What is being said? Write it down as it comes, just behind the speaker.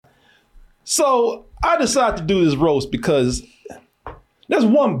So I decided to do this roast because there's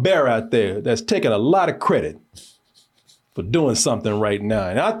one bear out there that's taking a lot of credit for doing something right now.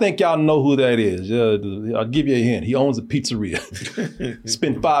 And I think y'all know who that is. I'll give you a hint. He owns a pizzeria.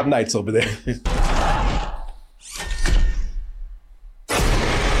 Spent 5 nights over there.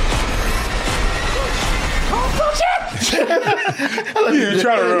 You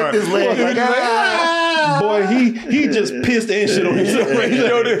trying to run his leg Boy, he just pissed and shit on himself right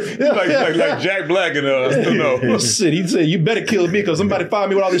there. like Jack Black and no. Shit, he said, you better kill me because somebody find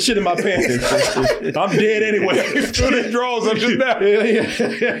me with all this shit in my pants. I'm dead anyway. Threw his drawers up just now.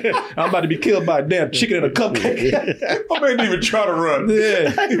 I'm about to be killed by a damn chicken and a cupcake. I didn't even try to run.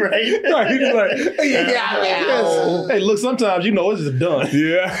 Yeah. Right. He's like, Hey, look, sometimes it's just done.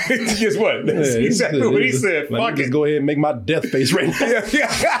 Yeah. Guess what? That's exactly what he said. Fuck Just go ahead and make my death face right now.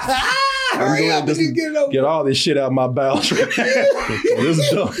 Hurry up, get all this shit out of my bowels. This is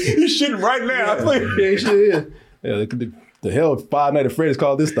done. He's shitting right now. Yeah, shit is. Yeah, the hell, 5 Nights at Freddy's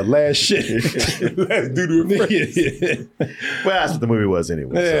called this the last shit. Last doo-doo. Well, that's what the movie was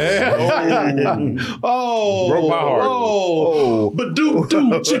anyway. Yeah. So. Oh, broke my heart.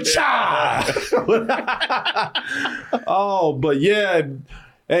 Ba-doo-doo, cha-cha. Oh, but yeah.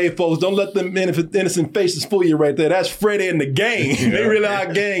 Hey, folks, don't let them innocent faces fool you right there. That's Freddy and the gang. They really are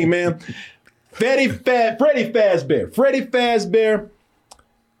a gang, man. Freddy Fazbear. Freddy Fazbear,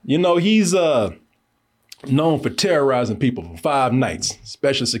 he's known for terrorizing people for 5 nights.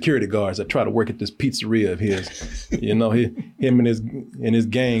 Special security guards that try to work at this pizzeria of his. Him and his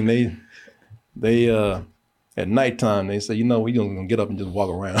gang, they at nighttime, they say, we gonna get up and just walk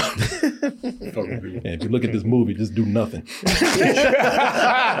around. And if you look at this movie, just do nothing.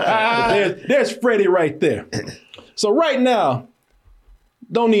 There's Freddy right there. So right now, I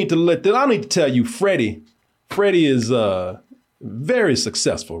don't need to tell you, Freddy is very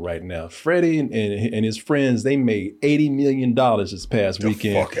successful right now. Freddy and his friends, they made $80 million this past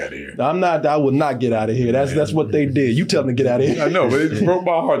weekend. Fuck out of here. I will not get out of here. That's what they did. You tell them to get out of here. I know, but it broke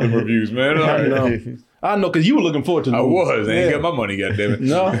my heart, the reviews, man. I know, because you were looking forward to the movie. I was. I ain't got my money, goddammit.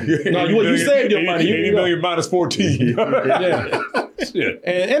 No, you saved your money. 80 million minus 14. Yeah. Shit.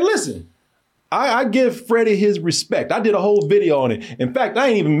 And listen, I give Freddie his respect. I did a whole video on it. In fact, I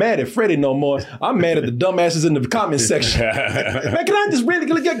ain't even mad at Freddie no more. I'm mad at the dumbasses in the comment section. Man, can I just really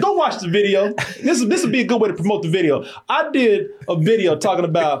go watch the video? This would be a good way to promote the video. I did a video talking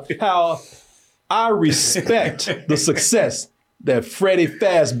about how I respect the success that Freddy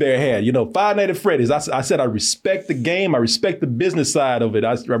Fazbear had. 5 Nights at Freddy's. I said I respect the game. I respect the business side of it.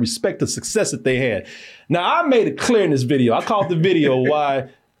 I respect the success that they had. Now, I made it clear in this video. I called the video why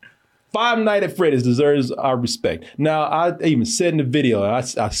 5 Nights at Freddy's deserves our respect. Now, I even said in the video, I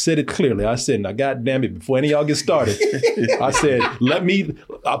said it clearly. I said, now, goddamn it, before any of y'all get started, I said, I'll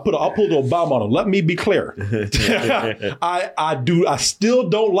pull the Obama on them. Let me be clear. I still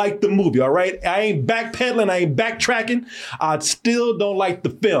don't like the movie, all right? I ain't backpedaling. I ain't backtracking. I still don't like the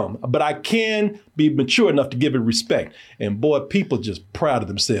film, but I can be mature enough to give it respect. And boy, people just proud of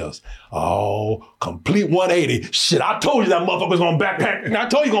themselves. Oh, complete 180. Shit, I told you that motherfucker was gonna backpack. I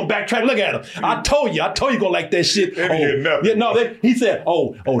told you gonna backtrack. Look at him. I told you gonna like that shit. He said,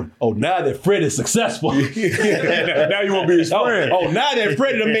 now that Fred is successful. Now you want to be his friend. Now that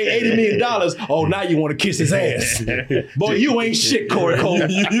Fred done made $80 million, now you want to kiss his ass. Boy, you ain't shit, Corey Cole.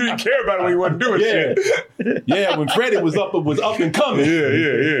 You didn't care about it when he wasn't doing shit. Yeah, when Freddie was up and coming.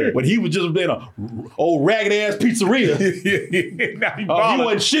 Yeah. When he was just in a old ragged ass pizzeria. He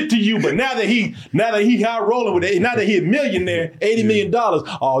wasn't shit to you, but now that he high rolling with it, now that he a millionaire, $80 million,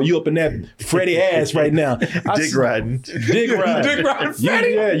 you up in that Freddie ass right now. Dick riding. Dick riding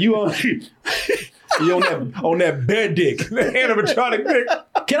Freddie? You on that bear dick. The animatronic dick.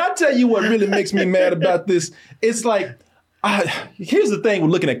 Can I tell you what really makes me mad about this? It's like, here's the thing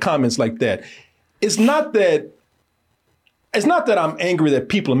with looking at comments like that. It's not that I'm angry that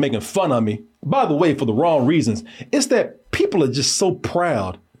people are making fun of me, by the way, for the wrong reasons. It's that people are just so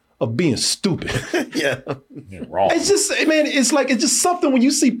proud of being stupid. Yeah. Wrong. It's just, man, it's just something when you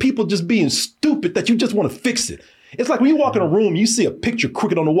see people just being stupid that you just want to fix it. It's like when you walk in a room, you see a picture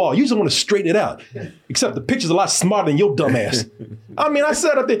crooked on the wall. You just want to straighten it out. Except the picture's a lot smarter than your dumb ass. I mean, I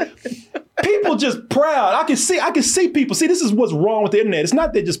said up there, people just proud. I can see people. See, this is what's wrong with the internet. It's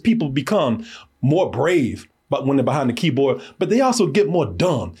not that just people become more brave but when they're behind the keyboard, but they also get more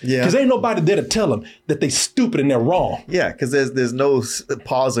dumb. Yeah. Because ain't nobody there to tell them that they stupid and they're wrong. Yeah, because there's no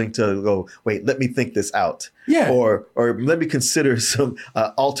pausing to go, wait, let me think this out. Yeah. Or let me consider some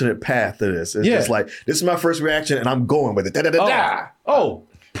alternate path to this. It's just like, this is my first reaction and I'm going with it. Da-da-da-da. Oh,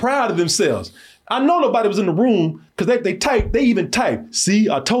 proud of themselves. I know nobody was in the room because they even type, see,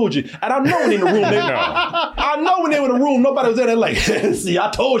 I told you. And I know when in the room, I know when they were in the room, nobody was in there like, see,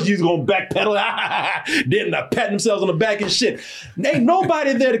 I told you he was going to backpedal. Didn't I pat themselves on the back and shit. Ain't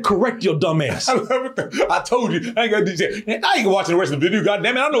nobody there to correct your dumb ass. I told you, I ain't gonna do shit. I ain't gonna watch the rest of the video,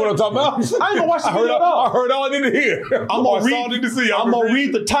 goddamn it, I know what I'm talking about. I ain't gonna watch the video at all. I heard all I needed to hear. I'm gonna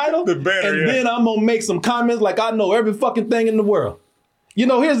read the title, and then I'm gonna make some comments like I know every fucking thing in the world. You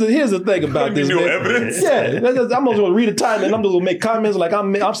know, here's the thing about this, man. Evidence? Yeah, I'm just gonna read the title and I'm just gonna make comments like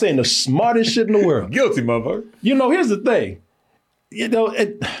I'm saying the smartest shit in the world. Guilty, motherfucker. You know, here's the thing. You know,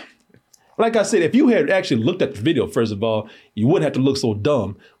 like I said, if you had actually looked at the video, first of all, you wouldn't have to look so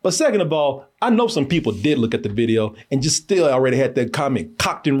dumb. But second of all, I know some people did look at the video and just still already had that comment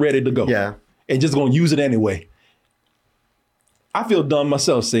cocked and ready to go. Yeah. And just gonna use it anyway. I feel dumb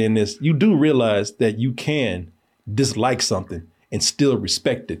myself saying this. You do realize that you can dislike something and still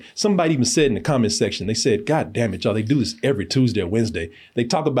respect it. Somebody even said in the comment section, they said, God damn it, y'all, they do this every Tuesday or Wednesday. They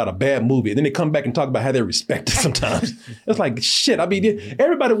talk about a bad movie and then they come back and talk about how they respect it sometimes. It's like, shit, I mean,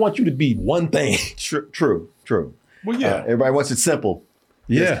 everybody wants you to be one thing. True. Well, yeah. Everybody wants it simple.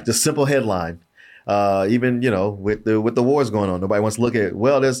 Yeah. Just simple headline. Even, you know, with the wars going on, nobody wants to look at,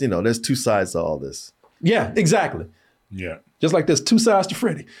 well, there's two sides to all this. Yeah, exactly. Yeah. Just like there's two sides to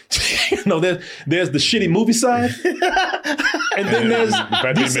Freddie. You know, there's the shitty movie side, and then there's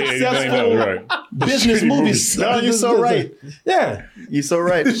the successful business movies. No, you're so right. Yeah. You're so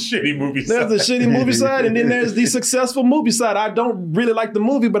right. Shitty movie side. There's the shitty movie side, and then there's the successful movie side. I don't really like the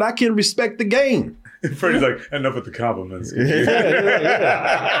movie, but I can respect the game. Freddie's like, enough with the compliments.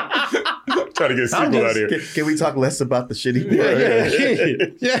 Trying to get a sequel out here. Can we talk less about the shitty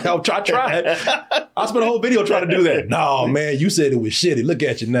movie? Yeah, I'll try. I spent a whole video trying to do that. No, man, you said it was shitty. Look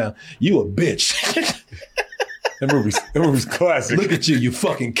at you now. You a bitch. That movie's classic. Look at you, you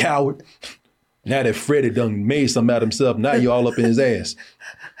fucking coward. Now that Freddie done made something out of himself, now you all up in his ass.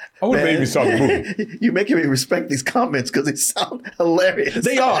 I would have made me saw the movie. You're making me respect these comments because they sound hilarious.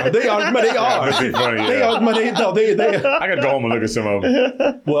 They are. They are. Funny, yeah. They are. I got to go home and look at some of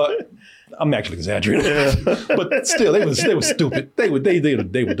them. Well, I'm actually exaggerating, but still, they were stupid. They were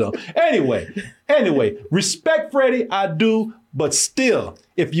dumb. Anyway, respect Freddie, I do, but still,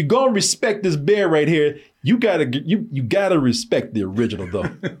 if you're gonna respect this bear right here, you gotta respect the original though,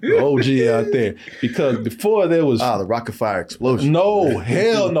 the OG out there, because before there was the Rocket Fire explosion. No,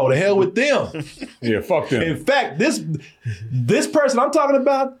 hell no, the hell with them. Yeah, fuck them. In fact, this person I'm talking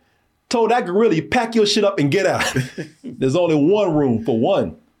about told that gorilla, pack your shit up and get out. There's only one room for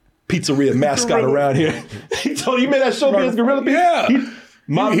one pizzeria mascot around here. He told you made that show his gorilla. Yeah. He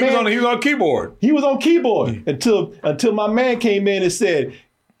was on keyboard. He was on keyboard until my man came in and said,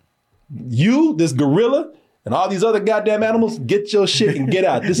 you, this gorilla, and all these other goddamn animals, get your shit and get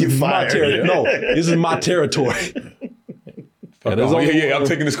out. This is my territory. No, this is my territory. I'm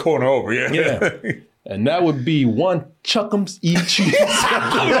taking this corner over. Yeah. And that would be one Chuckums E-Cheese.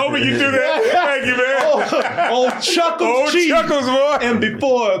 Oh, you do that? Thank you, man. Old Chuckums cheese. Chuckums, boy. And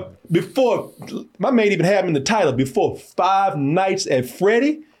before, my mate even had him in the title, before 5 Nights at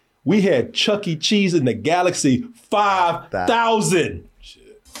Freddy, we had Chuck E. Cheese in the Galaxy 5,000.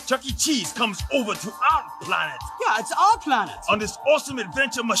 Chuck E. Cheese comes over to our planet. Yeah, it's our planet. On this awesome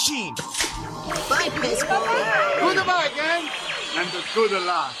adventure machine. Bye, baseball. Goodbye, gang. And the good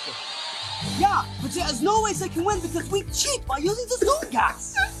last. Yeah, but there's no way they can win because we cheat by using the Zoom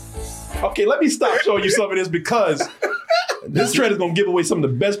gas. Okay, let me stop showing you some of this because this trailer is going to give away some of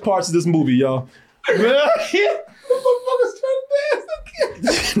the best parts of this movie, y'all.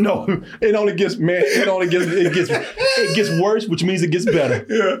 No, it gets worse, which means it gets better.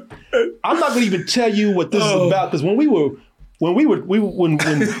 Yeah. I'm not going to even tell you what this is about because when we were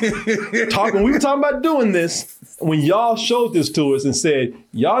talking about doing this, when y'all showed this to us and said,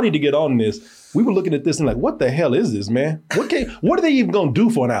 y'all need to get on this, we were looking at this and like, what the hell is this, man? What are they even gonna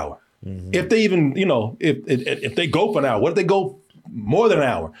do for an hour? Mm-hmm. If they even, if they go for an hour, what if they go more than an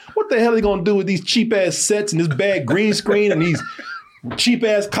hour? What the hell are they gonna do with these cheap ass sets and this bad green screen and these cheap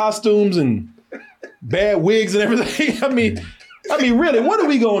ass costumes and bad wigs and everything? I mean, really, what are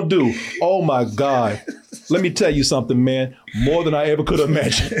we gonna do? Oh my God. Let me tell you something, man. More than I ever could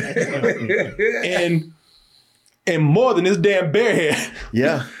imagine. and more than this damn bear head.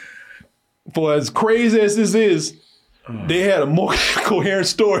 Yeah. For as crazy as this is, they had a more coherent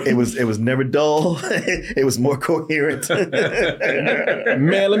story. It was never dull. It was more coherent.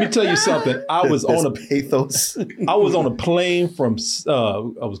 Man, let me tell you something. I was on a pathos. I was on a plane from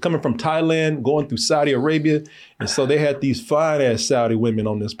I was coming from Thailand, going through Saudi Arabia, and so they had these fine ass Saudi women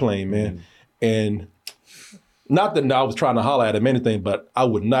on this plane, man. And Not that I was trying to holler at him or anything, but I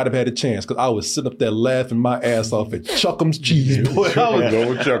would not have had a chance because I was sitting up there laughing my ass off at Chuck'em's cheese. Boy, Go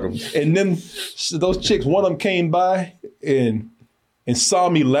with Chuck'em's. and then those chicks, one of them came by and saw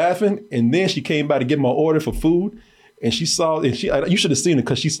me laughing, and then she came by to get my order for food, and she saw, and you should have seen it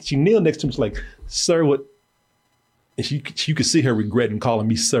because she kneeled next to me, she's like, "Sir, what?" And you could see her regretting calling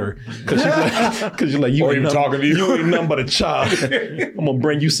me sir, because she's like, you ain't talking to you. You ain't nothing but a child. I'm gonna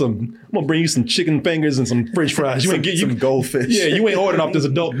bring you some chicken fingers and some French fries. You ain't get some goldfish. Yeah, you ain't ordering off this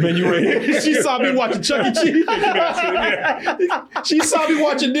adult menu right here. She saw me watching Chuck E. Cheese. She saw me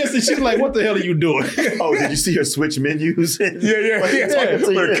watching this, and she's like, "What the hell are you doing?" Oh, did you see her switch menus? Yeah. With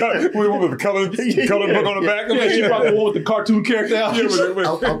the color book on the back. Yeah, she brought the one with the cartoon character out.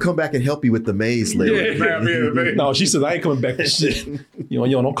 I'll come back and help you with the maze later. Yeah. No, she says, "I ain't coming back for shit. You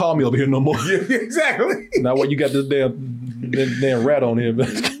don't call me over here no more." Yeah, exactly. Now what you got this damn rat on here,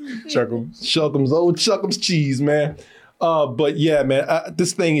 man. Chuck'em's cheese, man. But yeah, man,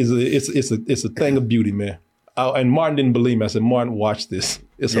 this thing is it's a thing of beauty, man. And Martin didn't believe me. I said, "Martin, watch this.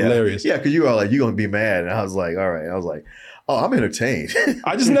 It's hilarious." Yeah, because you were like, "You're gonna be mad," and I was like, "All right." I was like, "Oh, I'm entertained."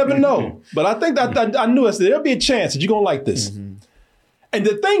 I just never know. But I think that I knew. I said there'll be a chance that you're gonna like this. Mm-hmm. And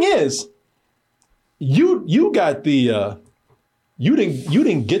the thing is, you got the you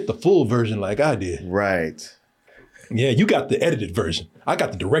didn't get the full version like I did. Right. Yeah, you got the edited version. I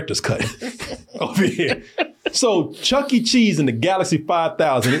got the director's cut over here. So Chuck E. Cheese and the Galaxy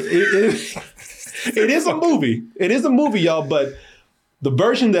 5000, it is a movie. It is a movie, y'all, but the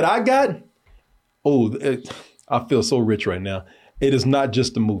version that I got, I feel so rich right now. It is not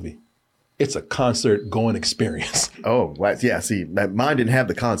just a movie. It's a concert going experience. Oh, right. Yeah, see, mine didn't have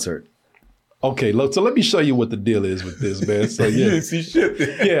the concert. Okay, look, so let me show you what the deal is with this, man. So yeah. You didn't see shit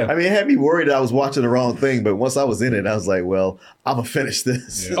there. Yeah. I mean, it had me worried I was watching the wrong thing, but once I was in it, I was like, well, I'm going to finish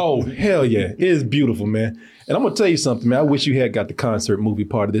this. Yeah. Oh, hell yeah. It is beautiful, man. And I'm going to tell you something, man. I wish you had got the concert movie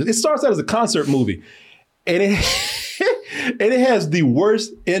part of this. It starts out as a concert movie, and it has the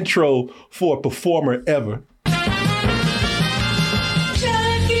worst intro for a performer ever.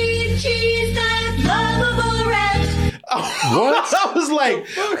 What? I was like,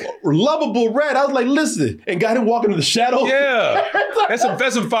 lovable rat. I was like, listen, and got him walking in the shadow. Yeah. That's some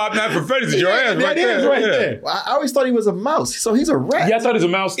Five Nights at Freddy's in your ass right there. That is right there. I always thought he was a mouse, so he's a rat. Yeah, I thought he was a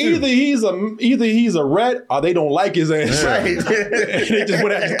mouse too. Either he's a rat or they don't like his ass. Right. And they just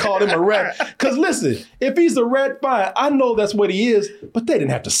would have to call him a rat. Because listen, if he's a rat, fine. I know that's what he is, but they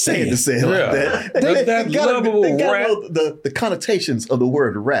didn't have to say it. Like that. That lovable they rat. know the connotations of the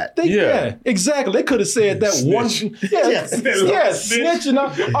word rat. Yeah, exactly. They could have said that one. Snitching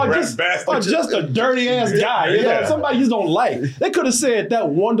or just a dirty ass guy. You know, somebody you just don't like. They could have said that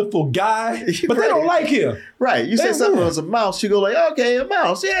wonderful guy, but they don't like him. Right. You say something was a mouse, you go like, okay, a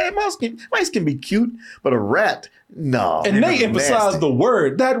mouse. Yeah, mice can be cute, but a rat, no. And they emphasize the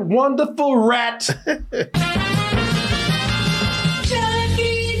word, that wonderful rat.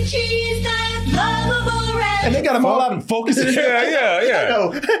 And they got them all out in focus. Yeah.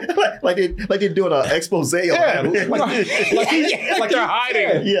 No, like they're doing an expose on him. like they're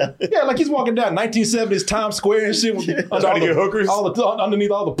hiding. Yeah, like he's walking down 1970s Times Square and shit. Trying to get hookers. Underneath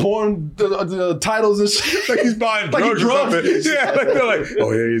all the porn the titles and shit. Like he's buying drugs or something. Yeah, like they're like,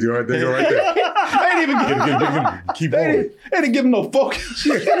 oh yeah, he's right there, They ain't even keep going. They didn't give him no focus.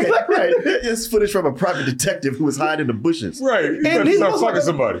 right. It's footage from a private detective who was hiding in the bushes. Right. And he looks fucking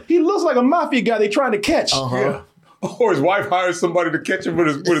somebody. He looks like a mafia guy they trying to catch. Yeah. Or his wife hires somebody to catch him with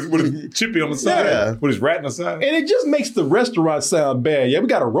his chippy on the side, with his rat on the side. And it just makes the restaurant sound bad. Yeah, we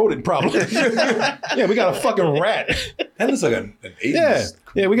got a rodent problem. Yeah, we got a fucking rat. That looks like an 80s.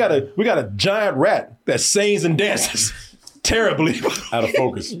 Yeah, we got a giant rat that sings and dances terribly. Out of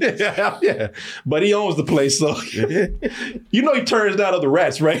focus. Yeah. But he owns the place, so you know he turns down other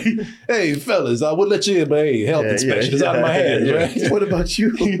rats, right? Hey, fellas, I would let you in, but hey, health inspection is out of my hands, right? What about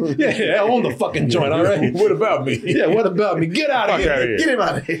you? I own the fucking joint, all right? What about me? Yeah, what about me? Get out of here. Get him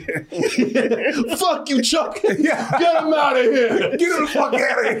out of here. Fuck you, Chuck. Get him out of here. Get him the fuck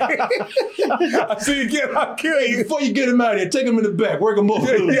out of here. I see you get, I'll kill you. Before you get him out of here, take him in the back, work him over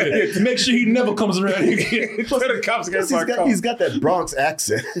a little bit. Make sure he never comes around here again. The cops against my car. He's got that Bronx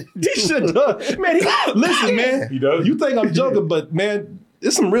accent. He should have. Man, listen, man. He does. You think I'm joking, but man,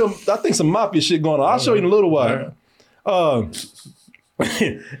 there's some real, I think some mafia shit going on. I'll show you in a little while.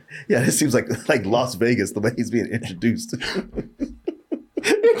 Yeah, it seems like Las Vegas, the way he's being introduced.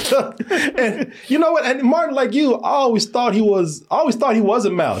 And you know what? And Martin, like you, I always thought he was a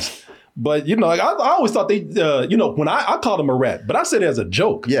mouse. But you know, like I always thought they, when I called him a rat, but I said it as a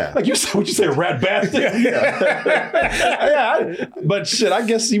joke. Yeah. Like you said, would you say rat bastard? Yeah. But shit, I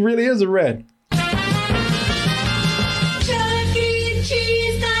guess he really is a rat.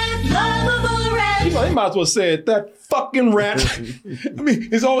 They might as well say it. That fucking rat. I mean,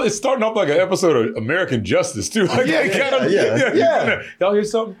 it's starting off like an episode of American Justice too. Like, Yeah. Y'all hear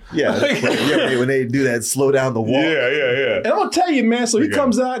something? Yeah, when they do that, slow down the walk. Yeah. And I'm gonna tell you, man. So he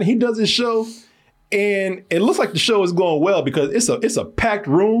comes out and he does his show, and it looks like the show is going well because it's a packed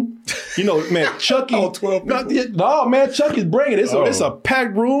room. You know, man, Chucky. All 12 people. No, man, Chucky's bringing it. It's a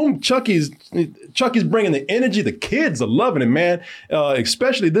packed room. Chucky's bringing the energy. The kids are loving it, man.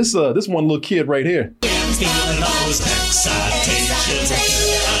 Especially this one little kid right here.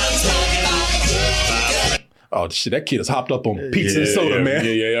 Oh shit! That kid has hopped up on pizza and soda, man.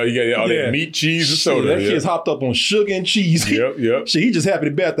 Yeah. You got all that meat, cheese, and soda. That kid's hopped up on sugar and cheese. Yep. Shit, he just happy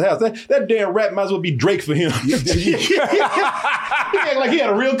to be at the house. That damn rat might as well be Drake for him. He act like he had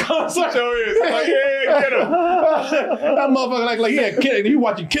a real concert. Sure is. Like, yeah, get him. That motherfucker like he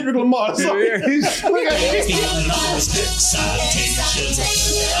watching Kendrick Lamar or something.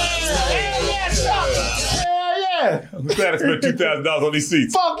 I'm glad I spent $2,000 on these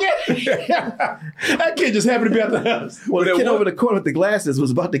seats. Fuck yeah! That kid just happy to be at the house. Well, the kid over the corner with the glasses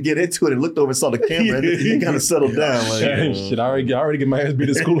was about to get into it and looked over and saw the camera and he kind of settled down. Like, Shit, I already get my ass beat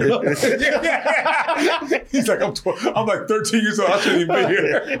at school. He's like, I'm like 13 years old. I shouldn't even be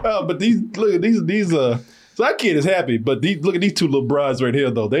here. But these so that kid is happy. But look at these two little brides right here,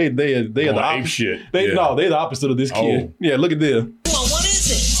 though. They are the opposite. Shit. They're the opposite of this kid. Oh. Yeah, look at them. Well, what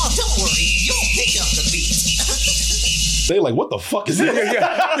is it? Oh, don't worry. You'll pick up the beat. They like, what the fuck is this? The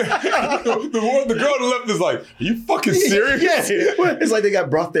girl on the left is like, are you fucking serious? Yeah. it's like they got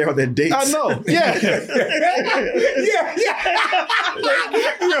brought there on their dates. I know. Yeah.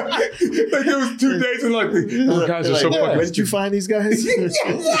 Like there was 2 days and like, the guys are so fucking. Where did you find these guys? These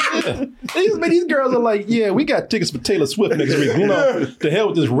girls are like, yeah, we got tickets for Taylor Swift next week. You know, to hell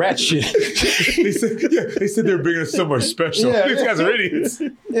with this rat shit. They said they were bringing us somewhere special. Yeah. These guys are idiots.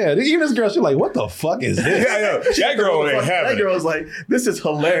 Yeah, even this girl, she's like, what the fuck is this? That girl ain't having That girl was like, this is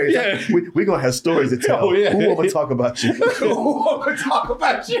hilarious. Yeah. We're going to have stories to tell. Oh, yeah. Who want to talk about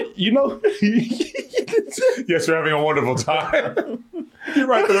you? You know? Yes, we're having a wonderful time. You're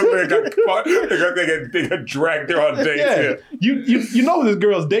right. They got dragged there on dates. Yeah. You know who this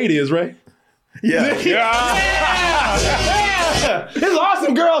girl's date is, right? Yeah. It's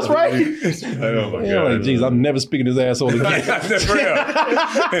awesome girls, right? Oh my Yeah, God. like, geez, I'm never speaking to this asshole again. Never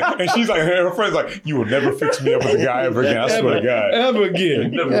am. And she's like, her friend's like, you will never fix me up with a guy ever again. I swear to God. Ever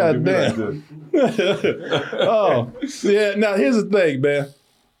again. Never God gonna do damn. Oh, yeah. Now, here's the thing, man.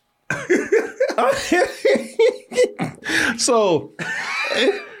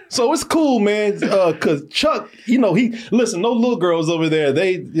 So it's cool, man, because Chuck, you know, no little girls over there,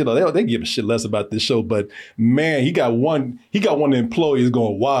 they give a shit less about this show, but man, he got one of the employees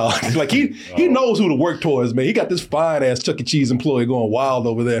going wild. Like he knows who to work towards, man. He got this fine ass Chuck E. Cheese employee going wild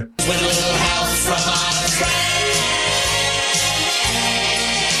over there.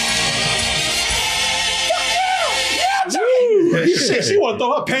 Shit, she want to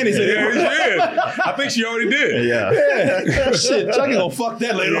throw her panties in there. Yeah. I think she already did. Yeah. Shit, Chucky gonna fuck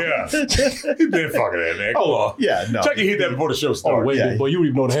that later. Yeah. He been fucking that, man. Come on. Yeah, no. Chucky hit that before the show started. Oh, wait, Yeah. boy, you don't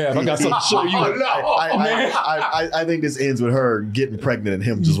even know the half. I got something to show you. I think this ends with her getting pregnant and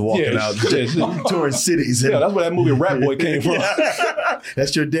him just walking out, touring cities. And, Yeah, that's where that movie Rat Boy came from.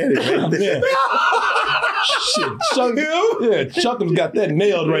 that's your daddy, man. Yeah. Shit, Chuckham's got that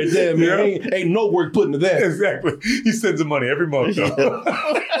nailed right there, man. Yeah. Ain't no work put into that. Exactly. He sends the money every month, though.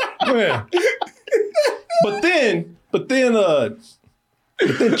 Yeah. But then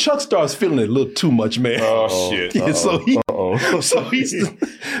Chuck starts feeling it a little too much, man. Oh, shit. Yeah,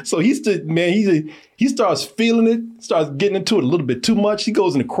 he starts feeling it, starts getting into it a little bit too much. He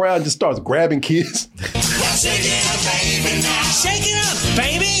goes in the crowd and just starts grabbing kids. Shake it up, baby, now. Shake it up,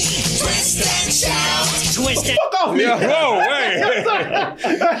 baby. Twist and shout. Twist and Fuck off, Yeah, man. whoa, wait.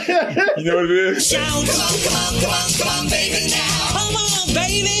 You know what it is? shout. Come on, baby, now. Come on,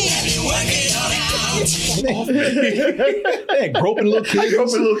 baby. Work it on out. Yeah, groping little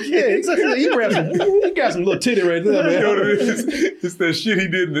kids. Yeah, he grabbed some little titty right there, You know what man. it is? It's that shit he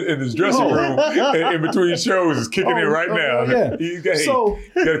did in his dressing room in between shows is kicking in right now. yeah. You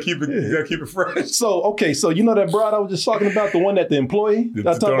gotta keep it fresh. So, okay, so you know that broad I was just talking about, the one that the employee? I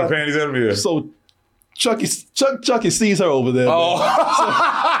talked Throwing about? panties at him here. So Chucky sees her over there. Oh. Man.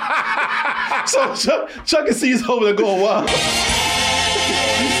 So Chucky sees her over there going wild.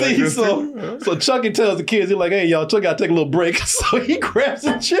 See, so Chucky tells the kids, he's like, hey, y'all, Chucky gotta take a little break. So he grabs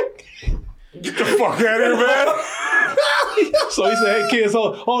a chick. Get the fuck out of here, man. So he said, hey, kids,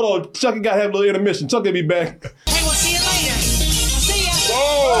 hold on. Chucky gotta have a little intermission. Chucky will be back. Hey, we'll see you later. See ya.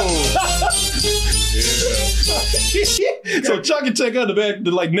 Oh. So Chucky take out the back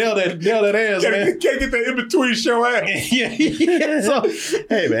to like nail that ass, man. Can't get that in between show ass. Yeah. So,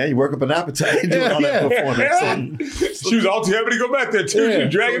 Hey man, you work up an appetite doing all that performance. She was all too happy to go back there too. She was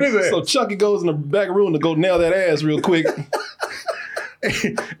dragging his ass. So Chucky goes in the back room to go nail that ass real quick.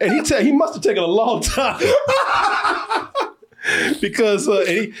 And he must have taken a long time. Because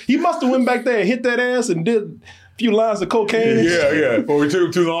he must have went back there and hit that ass and did a few lines of cocaine. Yeah. Well, it took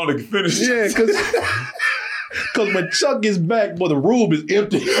him too long to finish. Yeah, because when Chuck gets back, the room is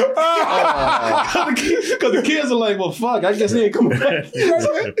empty. Because the kids are like, well, fuck, I guess he ain't coming back. He's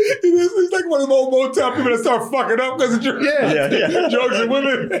like one of them old motel people that start fucking up because of drugs. Yeah. Drugs and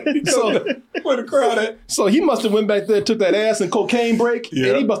women. So where the crowd at? So he must have went back there, took that ass and cocaine break,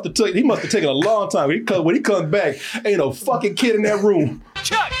 and he must have taken a long time. When he comes back, ain't no fucking kid in that room.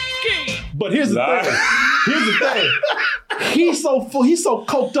 But here's the thing. He's so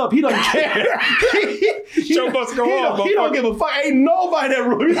coked up, he doesn't care. Show must go on. He don't give a fuck. Ain't nobody in that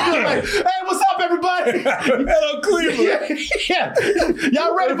room. He's like, hey, what's up, everybody? Hello, Cleveland. Yeah.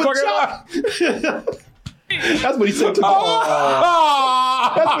 Y'all ready for Chuck? That's what he said. That's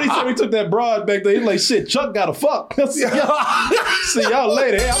what he said. He took that broad back there. He's like, shit, Chuck gotta fuck. See y'all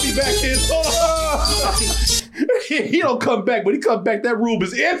later. Hey, I'll be back here. He don't come back. When he comes back, that room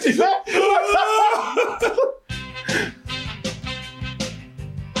is empty.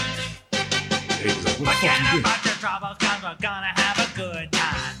 Forget about your troubles, cause we're gonna have a good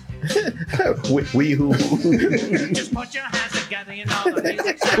time. We who? Just put your hands together, you know the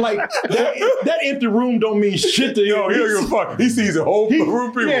music's Like that empty room don't mean shit to him. Yo, he don't give a fuck. He sees a whole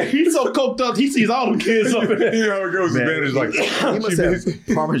room people. Yeah, he's so coked up. He sees all them kids up in there. You know how it goes. Man, The man is like, he must have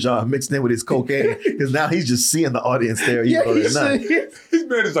Parmesan mixed in with his cocaine because now he's just seeing the audience there. Even though they're not. This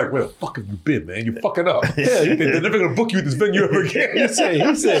man is like, where the fuck have you been, man? You're fucking up. They're never gonna book you at this venue ever again. He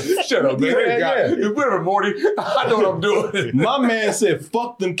said, shut up, man. Hey, Yeah. whatever, Morty. I know what I'm doing. My man said,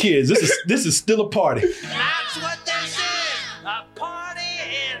 fuck them kids. This is still a party. That's what this is! A party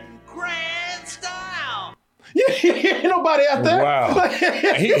in grand style! Yeah, ain't nobody out there. Wow.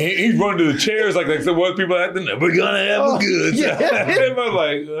 He's running to the chairs like some what people acting. We're gonna have a good time. Everybody's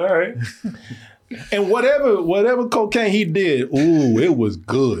like, all right. And whatever cocaine he did, ooh, it was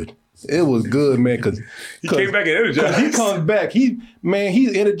good. It was good, man. Cause He came back and energized. He comes back. He's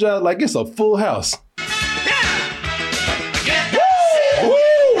energized like it's a full house.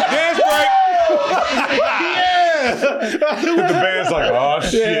 Dance break. The band's like, oh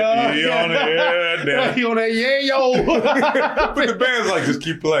shit, he on the air. Damn. He on that yo. But the band's like, just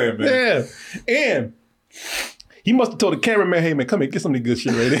keep playing, man. Yeah. And he must have told the cameraman, hey man, come here, get some of the good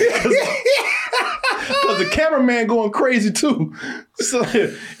shit right there. Because the cameraman going crazy too. So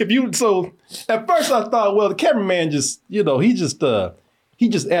at first I thought, well, the cameraman just, he just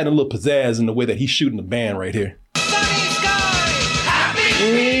added a little pizzazz in the way that he's shooting the band right here.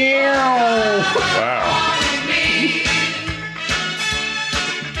 Wow.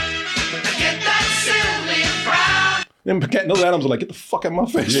 Then those Adams are like, get the fuck out of my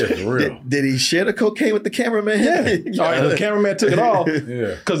face. Yeah, for real. Did he share the cocaine with the cameraman? Yeah. The cameraman took it all.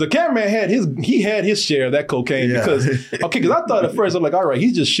 Yeah. Because the cameraman had his share of that cocaine. Yeah. Because I thought at first, I'm like, all right,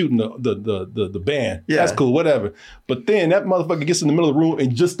 he's just shooting the band. Yeah. That's cool, whatever. But then that motherfucker gets in the middle of the room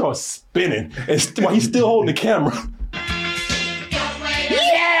and just starts spinning. And while he's still holding the camera.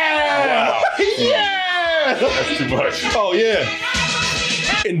 Yeah! Wow. Yeah! That's too much. Oh, yeah.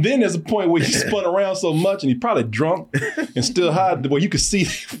 And then there's a point where he spun around so much and he's probably drunk and still high where you could see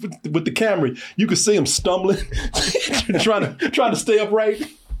with the camera, you could see him stumbling, trying to stay upright.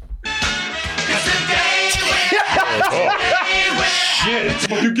 Shit.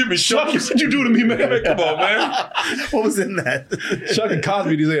 You give me Chucky, what you do to me, man? Come on, man. What was in that? Chuck and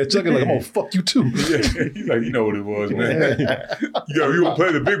Cosby, these ass. Chuck is like, I'm gonna fuck you too. Yeah. He's like, you know what it was, man. You want to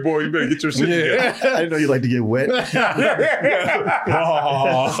play the big boy, you better get your shit together. I didn't know you like to get wet. It's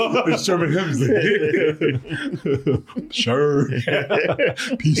Sherman Hemsley. Sure.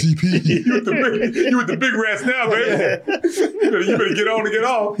 PCP. You with the big rats now, baby. You better get on and get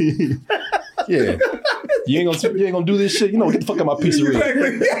off. Yeah. You ain't gonna do this shit. Get the fuck out of my pizzeria.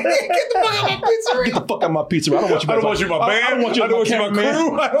 Exactly. Get the fuck out of my pizzeria. Get the fuck out of my pizzeria. I don't want you. I don't want you my band. I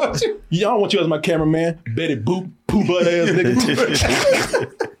don't want you as my cameraman. I don't want you as my cameraman. Betty Boop, poo butt ass nigga.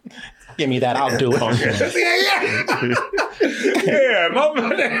 Give me that. I'll do it. Yeah, my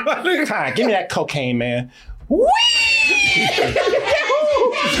nigga. Give me that cocaine, man.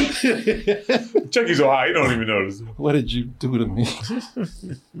 Chucky's so high, he don't even notice. What did you do to me?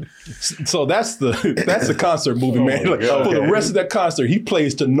 So that's the concert movie, man. Like, for the rest of that concert, he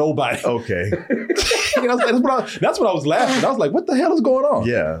plays to nobody. Okay. You know, that's what I was laughing. I was like, what the hell is going on?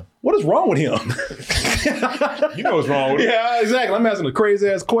 Yeah. What is wrong with him? You know what's wrong with him. Yeah, exactly. I'm asking a crazy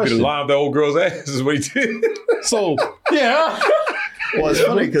ass question. He line up the old girl's ass is what he did. So, yeah. Well, it's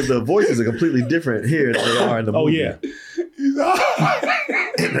funny because the voices are completely different here than they are in the movie. Oh, yeah.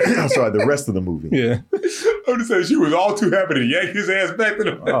 I'm sorry, the rest of the movie. Yeah. I'm just saying she was all too happy to yank his ass back to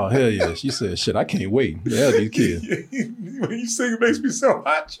the Oh, hell yeah. She said, shit, I can't wait. Yeah, these kids. When you sing, it makes me so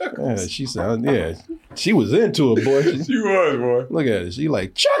hot, Chuck. Yeah, she said, yeah. She was into it, boy. She was, boy. Look at it. She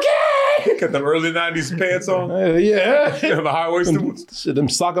like, Chucky! Got them early 90s pants on. Yeah. The high-waisted ones. Shit, them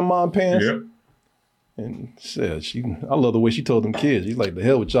soccer mom pants. Yep. And shit, I love the way she told them kids. She's like, the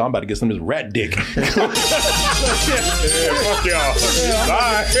hell with y'all, I'm about to get some of this rat dick. Yeah, fuck y'all.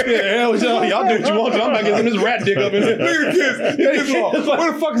 Bye. Yeah, hell with y'all. Y'all do what you want to. I'm about to get some of this rat dick up in here. Look at the kids.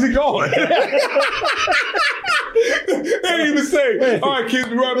 Where the fuck is he going? They didn't even say, all right, kids,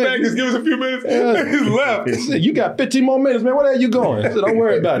 be right back. Just give us a few minutes. He's left. Shit, you got 15 more minutes, man. Where the hell you going? So don't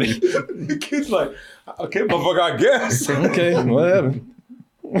worry about it. The kid's like, okay, motherfucker, I guess. Okay, whatever.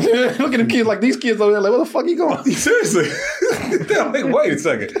 Look at the kids like these kids over there like, where the fuck you going? Seriously. They're like, wait a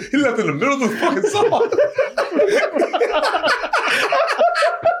second. He left in the middle of the fucking song.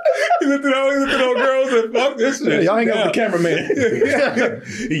 He looked at all girls and fuck this shit. Yeah, y'all ain't got the cameraman.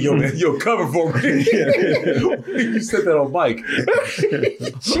 Yo, man, cover for me. You said that on mic.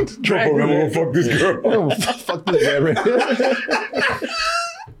 Drag I'm gonna fuck this girl. Oh, fuck this guy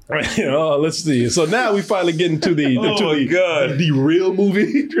right here. Let's see. So now we finally get into the real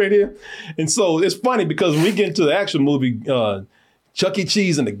movie right here. And so it's funny because when we get into the actual movie, Chuck E.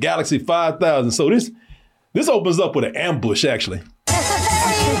 Cheese and the Galaxy 5000. So this opens up with an ambush, actually.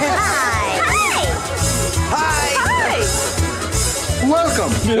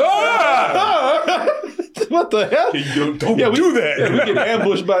 Welcome. What the hell? Don't do that. Yeah, we get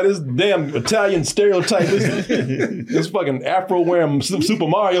ambushed by this damn Italian stereotype. This fucking afro wearing Super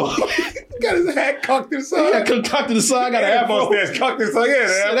Mario. Got his hat cocked to the side. Yeah, cocked to the side. Got an afro. Mustache cocked to the side. Yeah,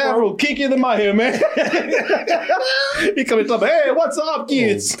 That afro kinkier than my hair, man. He coming up, hey, what's up,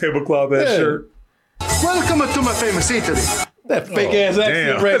 kids? Tablecloth that shirt. Welcome to my famous eatery. That fake ass accent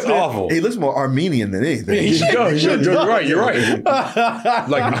Damn, right that's there. awful. He looks more Armenian than anything. He does. You're right.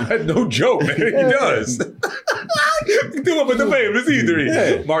 Like, no joke, man. He does. Do up at the famous eatery.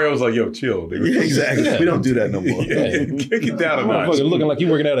 Yeah. Mario was like, yo, chill, nigga. Yeah, exactly. Yeah. We don't do that no more. Yeah. Kick it down a notch. Motherfucker looking like you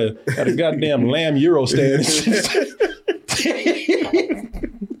working at a goddamn lamb Euro stand.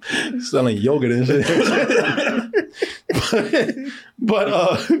 Selling yogurt and shit.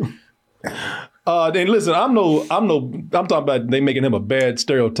 Then listen, I'm talking about they making him a bad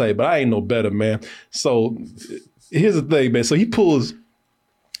stereotype, but I ain't no better, man. So here's the thing, man. So he pulls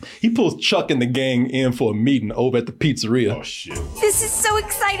Chuck and the gang in for a meeting over at the pizzeria. Oh shit. This is so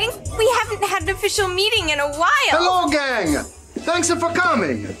exciting. We haven't had an official meeting in a while. Hello, gang. Thanks for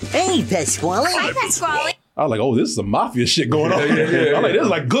coming. Hey, Pasquale. Hi, Pasquale. I was like, oh, this is some mafia shit going on. Yeah. I'm like, this is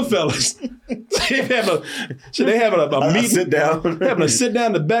like Goodfellas. They having a meeting. Sit down. Having a sit down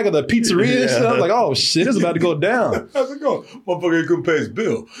in the back of the pizzeria and shit. I was like, oh shit, it's about to go down. How's it going? Motherfucker couldn't pay his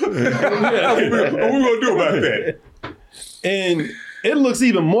bill. What we gonna do about that? And it looks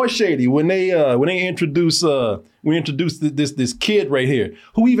even more shady when they introduce this kid right here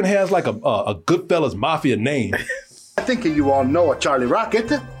who even has like a Goodfellas mafia name. I think you all know Charlie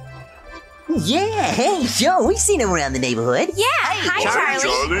Rocket. Yeah, hey, Joe, we've seen him around the neighborhood. Yeah, hi,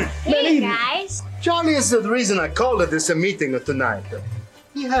 Charlie. Hey, guys. Charlie is the reason I called this meeting tonight.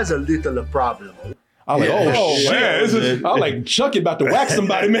 He has a little problem. I was like, oh shit. Man, this is, I was like, Chucky about to whack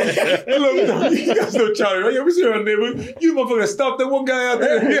somebody, man. hey, look, you guys know Charlie, right? Yeah, we see her on the neighborhood. You motherfucker stuffed that one guy out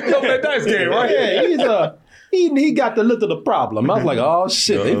there on that dice game, right? Yeah, he got the little problem. I was like, oh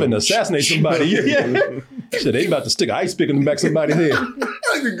shit, they finna assassinate somebody. Yeah. Shit, they about to stick an ice pick in the back of somebody's head.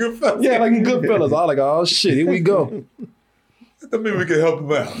 Like a good fella. Yeah, like in Goodfellas. I was like, oh shit, here we go. That means we can help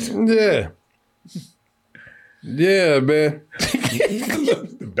him out. Yeah. Yeah, man.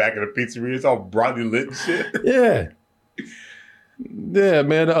 The back of the pizzeria, it's all brightly lit and shit. Yeah. Yeah,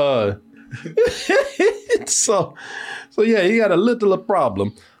 man. So yeah, he got a little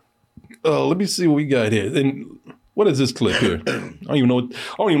problem. Let me see what we got here. And what is this clip here? I don't even know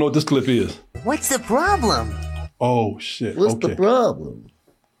what this clip is. What's the problem? Oh shit. What's okay. the problem?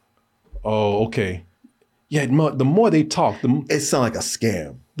 Oh, okay. Yeah, the more they talk, It sounds like a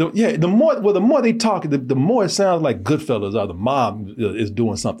scam. the more they talk, the more it sounds like Goodfellas or the mob is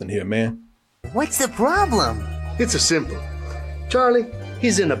doing something here, man. What's the problem? It's simple. Charlie,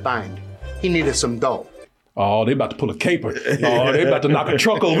 he's in a bind. He needed some dough. Oh, they about to pull a caper. Oh, they about to knock a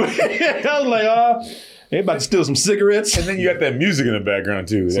truck over. I was like, They about to steal some cigarettes. And then you got that music in the background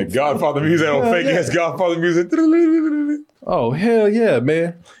too. That Godfather music, that old fake ass Godfather music. Oh hell yeah,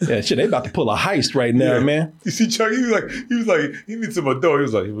 man! Yeah, shit, they about to pull a heist right now, man. You see Chuck? He was like, he needs some adult. He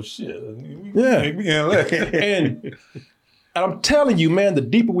was like, well, shit. Yeah. We can't let. And I'm telling you, man, the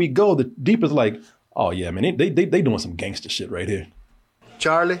deeper we go, the deeper it's like, oh yeah, man, they doing some gangster shit right here.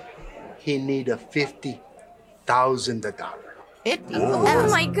 Charlie, he need a $50,000. Oh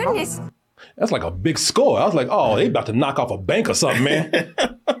my goodness. That's like a big score. I was like, oh, they about to knock off a bank or something, man.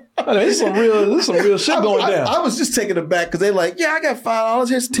 I mean, there's some real shit going down. I was just taken aback because they're like, yeah, I got $5.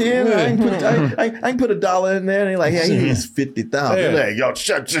 Here's 10. I can put $1 in there. And they're like, yeah, he needs 50,000. Yeah. They're like, yo,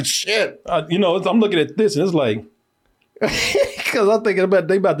 shit. You know, I'm looking at this and it's like, because I'm thinking about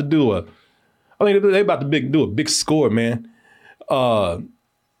they about to do do a big score, man.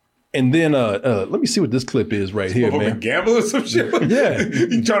 And then let me see what this clip is right here, man. Gamble or some shit? Yeah.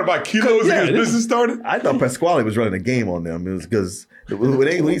 You trying to buy kilos to get his business started? I thought Pasquale was running a game on them. It was because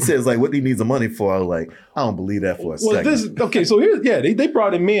when he says like what he needs the money for, I was like, I don't believe that for a second. So here's they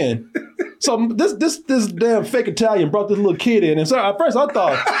brought him in. So this damn fake Italian brought this little kid in, and so at first I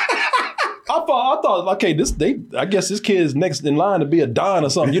thought, okay, I guess this kid is next in line to be a Don or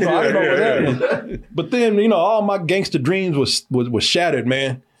something. You know, I don't know what's happening. But then all my gangster dreams was shattered,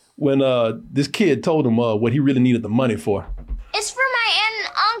 man, when this kid told him what he really needed the money for. It's for my aunt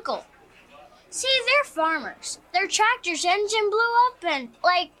and uncle. See, they're farmers. Their tractor's engine blew up and,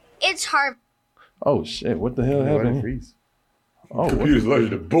 it's hard. Oh, shit. What the hell happened? Freeze. Oh, computer's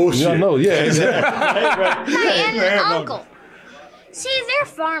allergic to bullshit. Yeah, no, yeah, exactly. My aunt and uncle. See, they're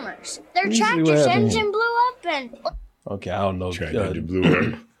farmers. Their tractor's engine blew up and... Okay, I don't know. Tractor engine blew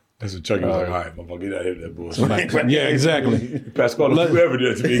up. That's what Chucky was like, all right, motherfucker, get out of here with that bullshit. Yeah, exactly. Pasquale, don't you ever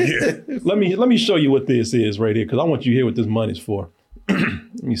do that to me again. Let me show you what this is right here, because I want you to hear what this money's for.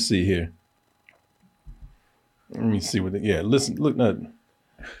 Let me see here. Let me see what. Listen, look. Let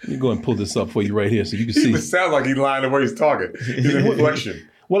me go and pull this up for you right here, so you can see. It sounds like he's lying the way he's talking. He's in reflection.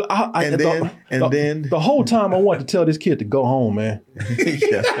 Well, the whole time I wanted to tell this kid to go home, man,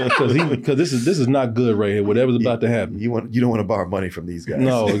 because this is not good right here. Whatever's about to happen, you don't want to borrow money from these guys.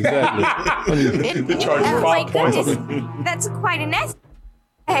 No, exactly. They charge you 5 points. That's quite a nest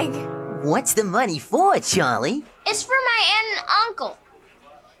egg. What's the money for, Charlie? It's for my aunt and uncle.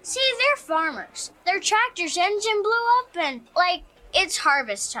 See, they're farmers. Their tractor's engine blew up and, it's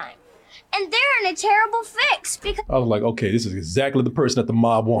harvest time. And they're in a terrible fix because... I was like, okay, this is exactly the person that the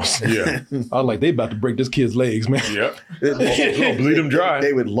mob wants. Yeah. I was like, they about to break this kid's legs, man. Yep. Bleed him dry.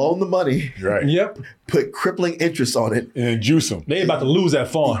 They would loan the money. Right. Yep. Put crippling interest on it. And juice him. They about to lose that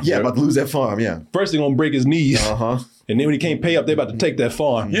farm. Yeah, about to lose that farm, yeah. First, they're going to break his knees. Uh-huh. And then when he can't pay up, they about to take that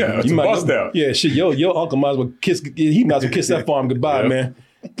farm. Yeah, that's a bust out. Yeah, shit, your uncle might as well kiss that farm goodbye, man.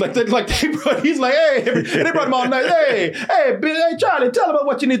 He's like, hey, they brought him all night. Hey, Charlie, tell him about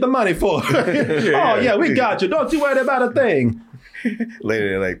what you need the money for. We got you. Don't you worry about a thing. Later,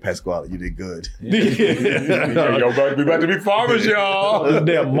 they're like, Pasquale, you did good. Yo, we about to be farmers, y'all. This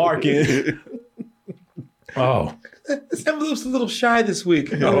damn market. Oh. Sam looks a little shy this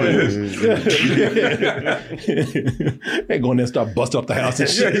week. Oh, it is. They go in there and start busting up the house and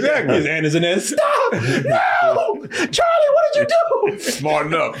shit. Yeah, exactly. His aunt is in there. Stop! No! Charlie, what did you do?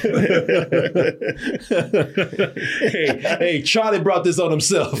 Smarten up. hey, Charlie brought this on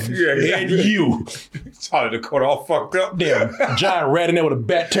himself. Yeah, exactly. And you. Charlie, the coat all fucked up. Damn, giant rat in there with a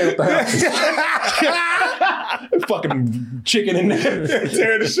bat tearing up the house. Fucking chicken in there.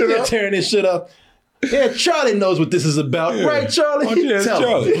 Tearing this shit up. Tearing this shit up. Yeah, Charlie knows what this is about, right, Charlie? Why don't you ask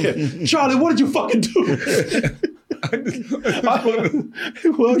Charlie? Yeah. Charlie, what did you fucking do?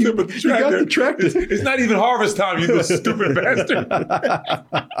 Well, you got the tractor. It's not even harvest time, you little stupid bastard.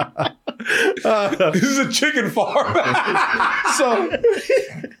 This is a chicken farm.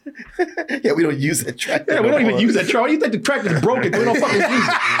 Yeah, we don't use that tractor. Yeah, we don't even use that tractor. You think the tractor's broken? We don't fucking use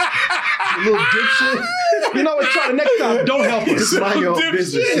it. You little dipshit. You know what, Charlie? Next time, don't help us. Mind your own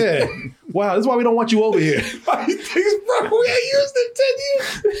business. Yeah. Wow, this is why we don't want you over here. Why you think it's broken? We ain't used it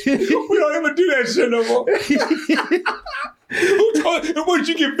in 10 years. We don't even do that shit no more. Who told you? What did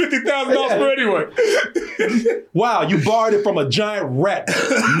you get $50,000 for anyway? Wow, you borrowed it from a giant rat.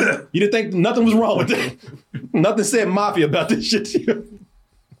 You didn't think nothing was wrong with it. Nothing said mafia about this shit to you.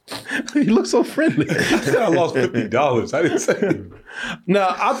 You look so friendly. I lost $50. I didn't say anything.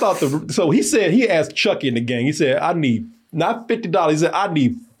 Now, I thought he asked Chucky in the gang, he said, I need not $50. He said, I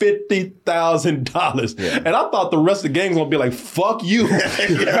need $50,000. Yeah. And I thought the rest of the gang's gonna be like, fuck you. Hey,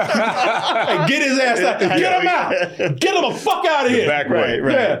 get his ass out. Get him out. Get him the fuck out of here. Back right.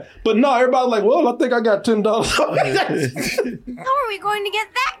 Yeah. But no, everybody's like, well, I think I got $10. How are we going to get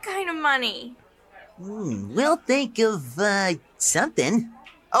that kind of money? We'll think of, something.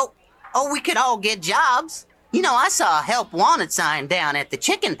 Oh, we could all get jobs. You know, I saw a help wanted sign down at the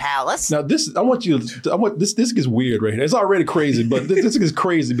Chicken Palace. Now this gets weird right here. It's already crazy, but this gets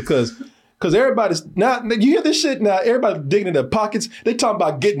crazy because everybody's now you hear this shit now. Everybody digging in their pockets. They talking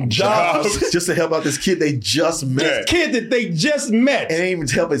about getting jobs just to help out this kid they just met. This kid that they just met, and ain't even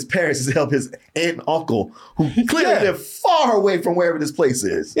to help his parents, to help his aunt and uncle who clearly live far away from wherever this place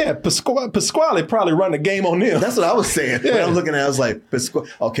is. Yeah, Pasquale probably run the game on them. That's what I was saying. When I'm looking at it, I was like,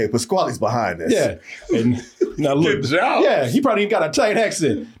 Pasquale's behind this. Yeah, and now look, good job. Yeah, he probably got a tight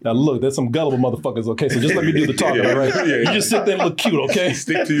accent. Now look, there's some gullible motherfuckers. Okay, so just let me do the talking, all right? You just sit there and look cute, okay?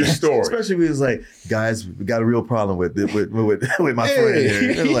 Stick to your story. Especially when it's like, guys, we got a real problem with my friend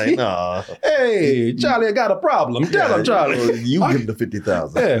here. It's like, nah. Hey, Charlie, I got a problem. Tell him, Charlie. You give him the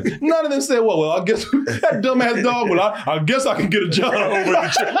 $50,000. Yeah, none of them said, well, I guess that dumbass dog. Well, I guess I can get a job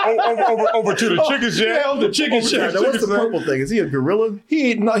over to the chicken shack. Yeah, over the chicken shack. Now, what's the purple thing? Is he a gorilla?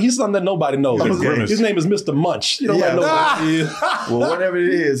 He's something that nobody knows. His name is Mr. Munch. You don't let nobody. Well, whatever it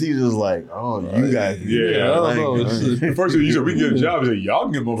is, he's just like, oh, you guys. First you said we get a job. He said, y'all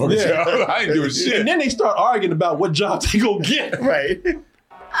can get motherfuckers jobs. I ain't doing shit. And then they start arguing about what jobs they gonna get. Right.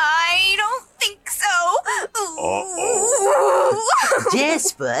 I don't think so.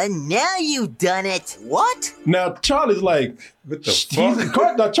 Jasper, now you done it. What? Now Charlie's like, what the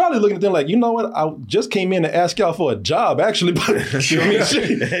fuck? Now Charlie's looking at them like, you know what? I just came in to ask y'all for a job, actually, but if you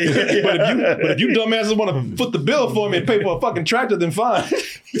dumbasses want to foot the bill for me and pay for a fucking tractor, then fine.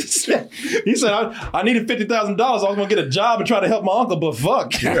 He said, I needed $50,000. I was gonna get a job and try to help my uncle, but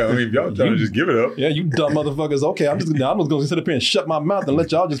fuck. Yeah, I mean, y'all trying to just give it up. Yeah, you dumb motherfuckers. Okay, I'm just gonna sit up here and shut my mouth and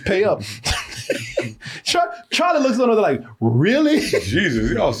let y'all just pay up. Charlie looks at her like, really?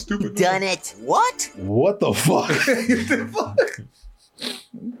 Jesus, y'all stupid. Done it. What? What the fuck?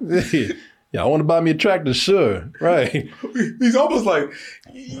 Yeah, I want to buy me a tractor, sure. Right. He's almost like,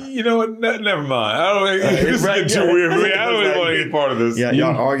 you know what? Never mind. This is getting too weird for me. I don't even want to be part of this. Yeah,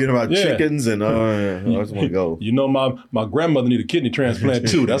 y'all arguing about chickens and I just want to go. You know, my grandmother need a kidney transplant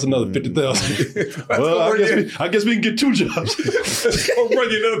too. That's another $50,000. Well, I guess we can get two jobs. I'll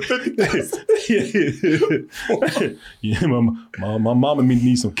run you another $50,000. Yeah, my mama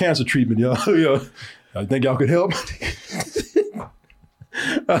needs some cancer treatment, y'all. I think y'all could help.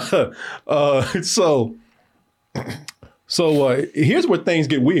 So here's where things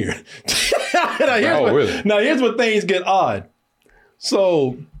get weird. Now here's where things get odd.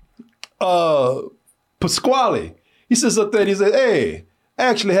 So Pasquale, he sits up there and he says, hey, I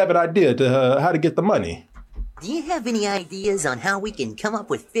actually have an idea to how to get the money. Do you have any ideas on how we can come up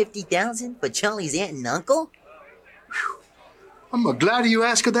with $50,000 for Charlie's aunt and uncle? I'm glad you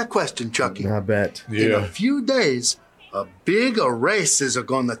asked that question, Chucky. I bet. In a few days, a big race is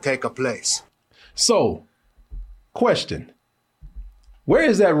going to take place. So, question. Where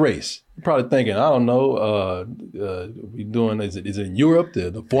is that race? You're probably thinking, I don't know, we doing, is it in Europe,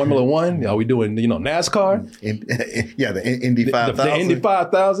 the Formula One? Are we doing, NASCAR? The Indy 5000. The Indy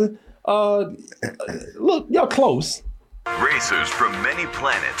 5000. Look, y'all close. Racers from many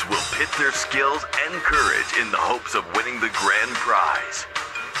planets will pit their skills and courage in the hopes of winning the grand prize,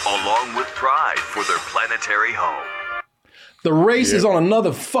 along with pride for their planetary home. The race is on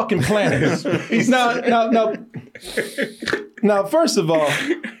another fucking planet. Now, first of all,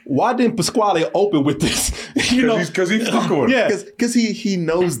 why didn't Pasquale open with this? Because he's fucking with them. Yeah, because he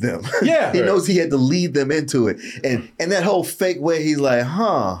knows them. Yeah, he knows he had to lead them into it, and that whole fake way, he's like,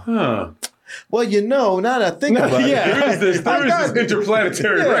 well, now that I think about it. There is this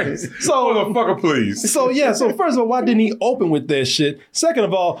interplanetary race. So, motherfucker, please. So first of all, why didn't he open with that shit? Second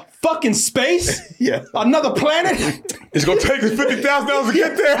of all, fucking space? Yeah. Another planet? It's going to take us $50,000 to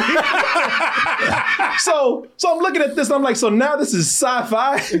get there. So I'm looking at this and I'm like, so now this is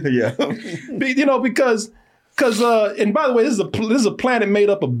sci-fi? Yeah. Because and by the way, this is a planet made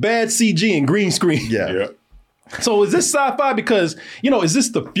up of bad CG and green screen. Yeah. So is this sci-fi because, is this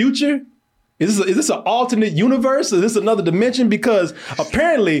the future? Is this an alternate universe? Is this another dimension? Because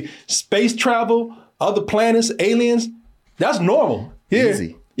apparently space travel, other planets, aliens, that's normal here.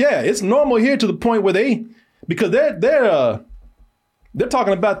 Easy. Yeah, it's normal here to the point where because they're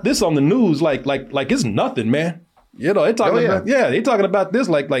talking about this on the news like it's nothing, man. They're talking about they're talking about this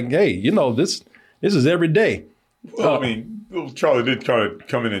like hey, this is every day. Well, I mean, Little Charlie did try to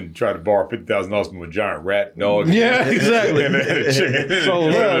come in and try to borrow $50,000 from a giant rat dog. Yeah, exactly. and a chicken. So,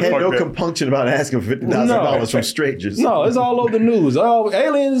 had no compunction about asking for $50,000 from strangers. No, it's all over the news. Oh,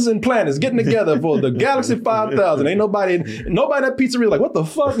 aliens and planets getting together for the Galaxy 5000. Ain't nobody at pizzeria like, what the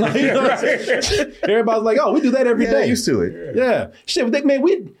fuck? Like, you know what I'm saying? Everybody's like, oh, we do that every day. Used to it. Yeah. Shit, man,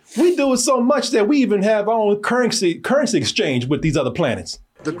 we do it so much that we even have our own currency exchange with these other planets.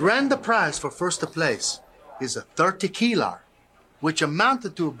 The grand prize for first place is a 30 kilar, which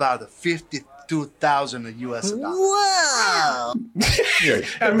amounted to about 52,000 US dollars. Whoa! Yeah,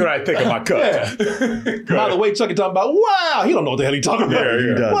 after I take my cut. Yeah. By the way, Chucky talking about, wow, he don't know what the hell he talking about.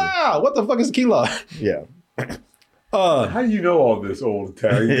 Yeah. Wow, what the fuck is kilar? Yeah. How do you know all this, old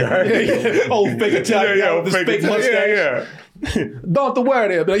Italian guy? Old fake Italian guy with this fake mustache. Yeah. Don't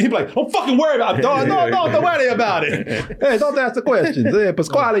worry about it. He'd be like, don't fucking worry about it. Don't worry about it. Hey, don't ask the questions. Hey,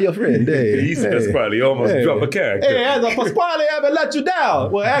 Pasquale, your friend. Hey, He's Pasquale. Almost dropped a character. Hey, has a Pasquale ever let you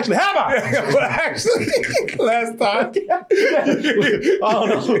down? Well, actually, have I? Last time. I don't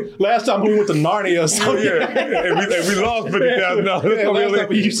know. Last time we went to Narnia or something. And we lost $50,000. Last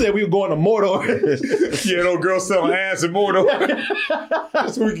time you said we were going to Mordor. Yeah, no girl selling ass in Mordor.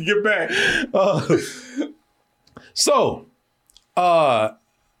 So we can get back. How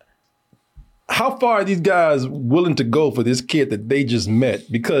far are these guys willing to go for this kid that they just met?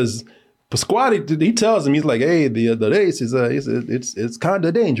 Because Pasquale, he tells him, he's like, hey, the race is it's kind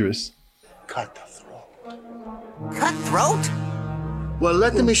of dangerous. Cutthroat. Cutthroat? Well,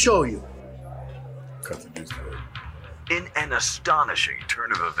 let me show you. In an astonishing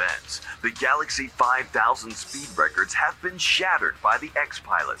turn of events, the Galaxy 5000 speed records have been shattered by the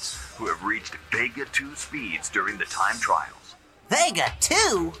X-Pilots, who have reached Vega 2 speeds during the time trials. Vega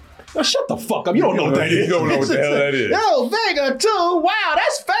 2? Now shut the fuck up. You don't know what that is. You don't know what the hell that is. Yo, Vega 2. Wow,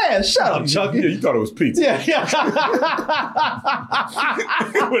 that's fast. Shut up, Chucky. Yeah, you thought it was pizza. Yeah.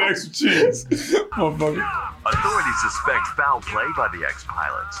 With extra cheese. Motherfucker. Authorities suspect foul play by the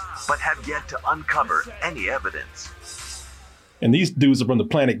X-Pilots, but have yet to uncover any evidence. And these dudes are from the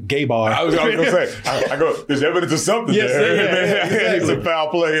planet Gabar. I was going to say, I go, there's evidence of something there. It's a foul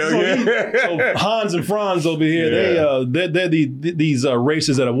play. So Hans and Franz over here, they're these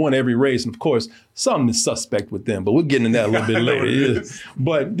races that have won every race. And of course, something is suspect with them, but we're getting into that a little bit later.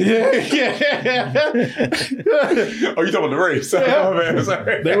 But Oh, you talking about the race? Yeah. Oh, man,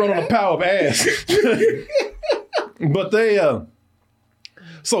 sorry. They run on the power of ass. But they...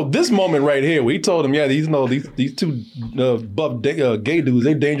 So this moment right here, we told him, these two buff gay dudes,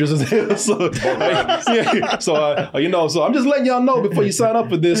 they dangerous as hell. So, so I'm just letting y'all know before you sign up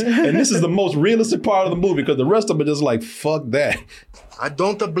for this. And this is the most realistic part of the movie because the rest of them are just like, fuck that. I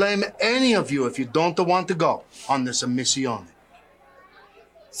don't blame any of you if you don't want to go on this mission.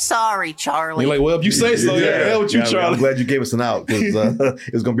 Sorry, Charlie. You're like, well, if you say so, the hell with you, Charlie. I'm glad you gave us an out because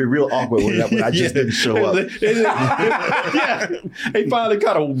it was going to be real awkward when I just didn't show up. He finally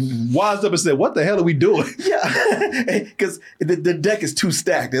kind of wised up and said, what the hell are we doing? Yeah, because the deck is too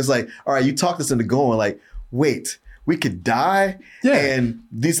stacked. It's like, all right, you talked us into going like, wait, we could die, and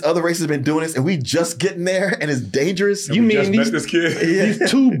these other races have been doing this, and we just getting there, and it's dangerous. You mean this kid?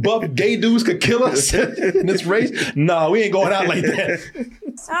 These two buff gay dudes could kill us in this race? No, we ain't going out like that.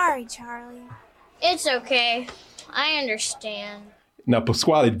 Sorry, Charlie. It's okay. I understand. Now,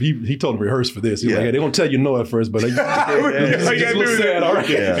 Pasquale, he told him to rehearse for this. He's like, they're going to tell you no at first, but just sad, all right.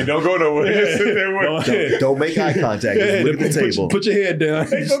 And don't go nowhere. Just sit there with don't make eye contact. Just look at the table. Put your head down.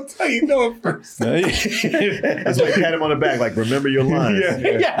 They don't tell you no at first. That's why you pat him on the back, like, remember your lines.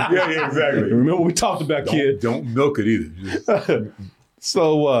 Yeah, exactly. Remember what we talked about, kid. Don't milk it either.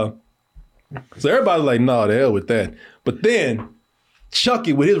 So everybody's like, no, the hell with that. But then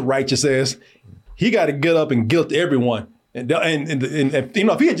Chucky, with his righteous ass, he got to get up and guilt everyone. And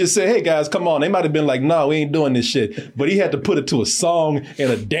if he had just said, hey guys, come on, they might have been like, no, we ain't doing this shit. But he had to put it to a song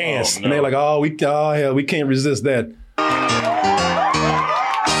and a dance. And they're like, we can't resist that. Come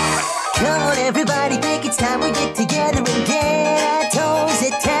on, everybody, think it's time we get together and get our toes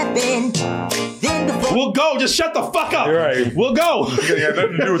a-tapping. We'll go. Just shut the fuck up. You're right. We'll go. It had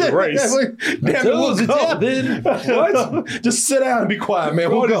nothing to do with the race. Damn it, we'll go. What? Just sit down and be quiet,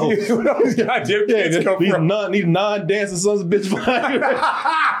 man. We'll go. These non-dancing sons of bitches.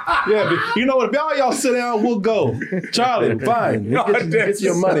 Yeah, but you know what? If y'all sit down, we'll go. Charlie, fine. Get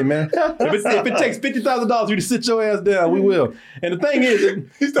your money, man. If it takes $50,000 for you to sit your ass down, we will. And the thing is,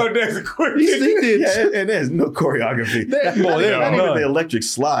 he started dancing quick. He did. Yeah, and there's no choreography. Not even the electric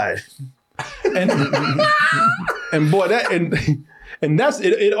slide. And boy, that and that's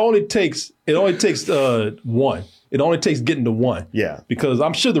it. It only takes one. It only takes getting to one. Yeah. Because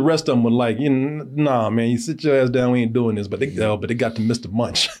I'm sure the rest of them were like, nah, man, you sit your ass down, we ain't doing this. But they got to Mr.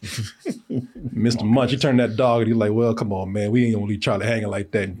 Munch. Mr. Munch, he turned that dog and he's like, well, come on, man, we ain't gonna leave Charlie hanging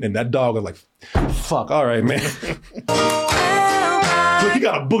like that. And that dog was like, fuck, all right, man. Look, he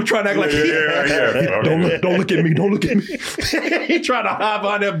got a book trying to act like, don't look at me, don't look at me. He tried to hide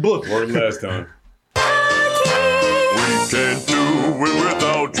behind that book. Word last time. We can't do it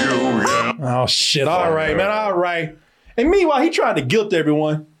without you, yeah. Oh, shit, all right, man, all right. And meanwhile, he tried to guilt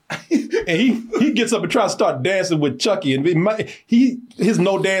everyone. And he gets up and tries to start dancing with Chucky. And his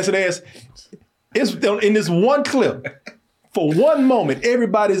no dancing ass is in this one clip. For one moment,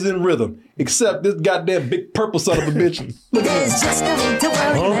 everybody's in rhythm, except this goddamn big purple son of a bitch. Am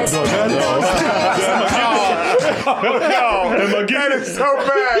I getting it so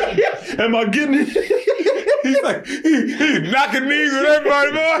bad? Am I getting it? He's like, he's knocking knees with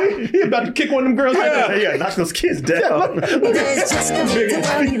everybody, boy. He about to kick one of them girls. Yeah, knock those kids down.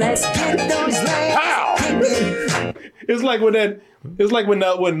 How? It's like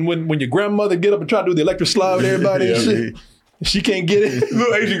when your grandmother get up and try to do the electric slide with everybody and shit. She can't get it.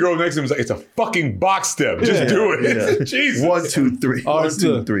 Little Asian girl next to him is like, it's a fucking box step. Just do it. Yeah. Jesus. 1, 2, 3. 1,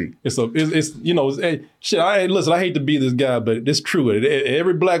 2, 3. It's shit. Listen, I hate to be this guy, but it's true. At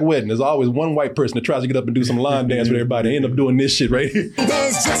every black wedding, there's always one white person that tries to get up and do some line dance with everybody and end up doing this shit right here. What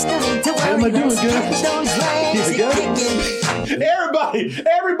am I doing,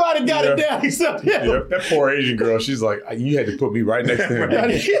 Everybody got it down except him. Yeah, that poor Asian girl, she's like, you had to put me right next to him.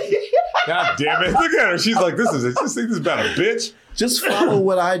 God damn it. Look at her. She's like, this is about a bitch. Just follow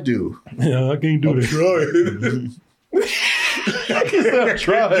what I do. Yeah, I can't do this. I'm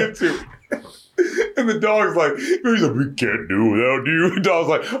trying to. And the dog's like, he's like, we can't do without you. The dog's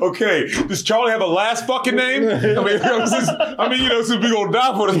like, okay, does Charlie have a last fucking name? Since we gonna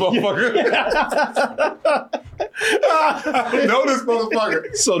die for this motherfucker. I don't know this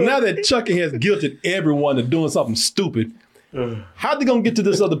motherfucker. So now that Chucky has guilted everyone of doing something stupid, how they gonna get to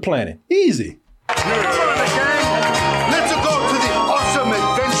this other planet? Easy. Let's go to the awesome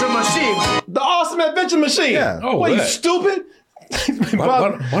adventure machine. The awesome adventure machine. Yeah. Oh, what, you that. stupid?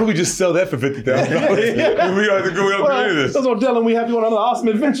 Why don't we just sell that for $50,000? Yeah. We don't have to go out and do this. That's what I'm telling we have to go on another awesome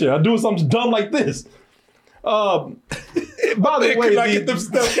adventure. I'm doing something dumb like this. By the way, get them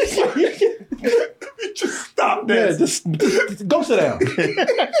stuff. Just stop yeah, this. just go sit down.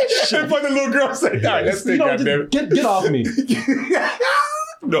 Shit, but the little girl said, all right, that's it, goddammit. Get off me.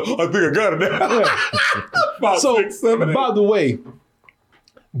 No, I think I got it now. Yeah. 5, 6, 7, 8. By the way,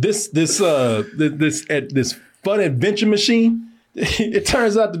 this fun adventure machine, it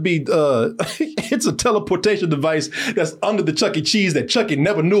turns out to be it's a teleportation device that's under the Chuck E. Cheese that Chucky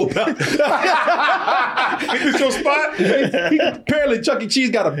never knew about. Is this your spot? Apparently Chuck E. Cheese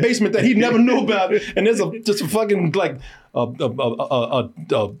got a basement that he never knew about, and there's just a fucking like a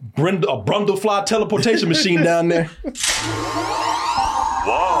Brundlefly teleportation machine down there.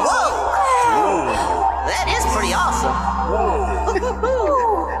 Whoa! That is pretty awesome.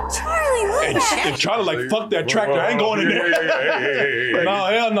 Charlie, look at And Charlie like, fuck that tractor, I ain't going in there. Hey. No,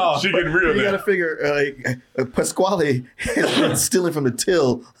 hell no. She getting real You now. gotta figure, Pasquale has been stealing from the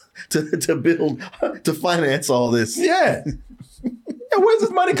till to finance all this. Yeah. Where's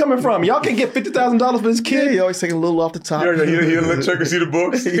this money coming from? Y'all can't get $50,000 for this Yeah, kid? he always taking a little off the top. He didn't let Chucky see the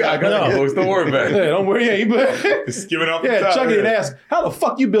books? Yeah, I got the books. Don't worry about it. Yeah, don't worry. Yeah, Just give it off the yeah, top. Chucky didn't ask, how the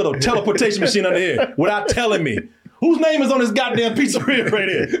fuck you build a teleportation machine under here without telling me? Whose name is on this goddamn pizzeria right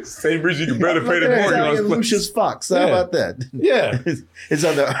here? Same reason you can better pay the mortgage on this place. Lucius Fox. How Yeah. about that? Yeah. It's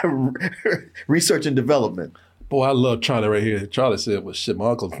under research and development. Boy, I love Charlie right here. Charlie said, well, shit,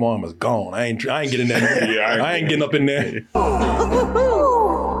 my uncle's farm is gone. I ain't getting there. Yeah, I ain't getting up in there.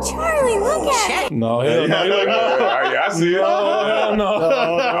 Charlie, look at it. No, hell no. Yeah, I see it. Oh, hell no.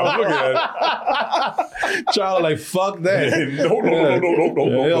 I'm looking at it. Charlie like, fuck that. No.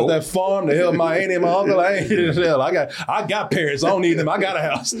 The hell that farm, the hell my auntie and my uncle, I ain't getting hell. I got parents, I don't need them. I got a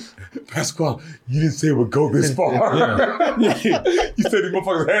house. Pasquale, you didn't say it would go this far. Yeah. You said these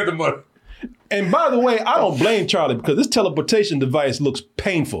motherfuckers had the money. And by the way, I don't blame Charlie because this teleportation device looks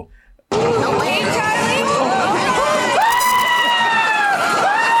painful. Hey, Charlie.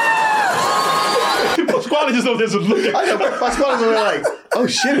 Pasquale just over there just looking. I know, Pasquale's over there like, oh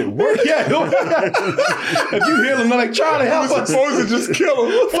shit, it worked. Yeah. If you hear him, they're like, Charlie, help us. Supposed to just kill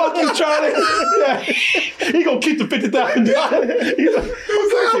him. Fuck you, Charlie. Yeah. He gonna keep the $50,000.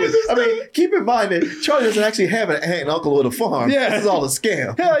 I mean, keep in mind that Charlie doesn't actually have an aunt and uncle with a farm. Yeah. This is all a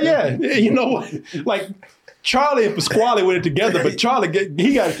scam. Hell yeah. You know what? Like, Charlie and Pasquale went it together, but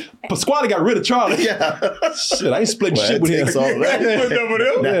Pasquale got rid of Charlie. Yeah. Shit, I ain't splitting shit with him.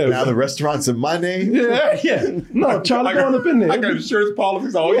 Now the restaurant's in my name. Yeah. No, Charlie going up in there. I got insurance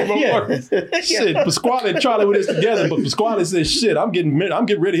policies all these motherfuckers. Shit, Pasquale and Charlie were this together, but Pasquale said, "Shit, I'm getting rid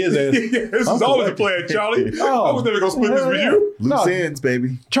of his ass." This is always a plan, Charlie. I was never gonna split this with you. Loose ends,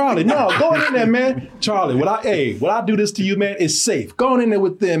 baby. Charlie, no, go in there, man. Charlie, when I do this to you, man, it's safe. Go in there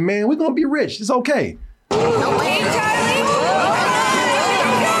with them, man. We're gonna be rich. It's okay. Hey, Charlie.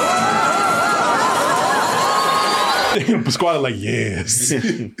 Pasquale like, yes.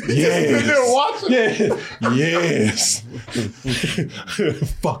 Yes. They're watching. Yes.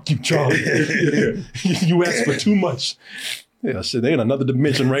 Fuck you, Charlie. You asked for too much. Yeah, shit, they in another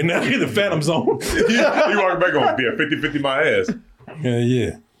dimension right now. In the Phantom Zone. You walking back on, yeah, 50-50 my ass.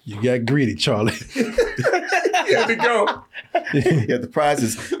 Yeah. You got greedy, Charlie. Here we go. Yeah, the prize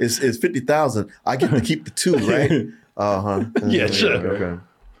is $50,000. I get to keep the 2, right? Yeah, sure. Okay.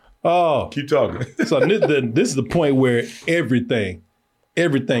 Oh, keep talking. So this is the point where everything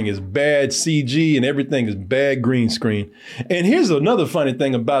is bad CG and everything is bad green screen. And here's another funny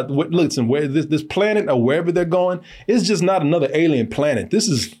thing about where this planet or wherever they're going, it's just not another alien planet. This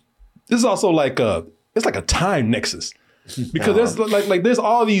is also like it's like a time nexus. Because there's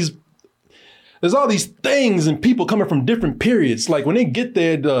all these things and people coming from different periods. Like when they get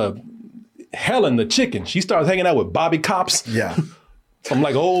there, Helen, the chicken, she starts hanging out with Bobby Cops. Yeah. From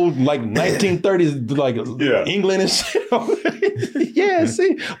like old, like 1930s, like England and shit. Yeah,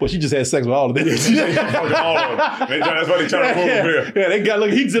 see? Well, she just had sex with all of them. All of them. That's why they trying to pull him here. Yeah, they got,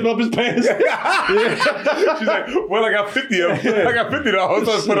 look, he zipping up his pants. She's like, well, I got 50 of them. I got $50.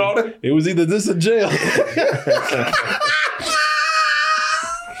 So I put on it. It was either this or jail.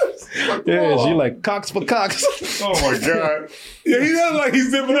 Yeah, she like Cox for Cox. Oh my God. Yeah, he does like he's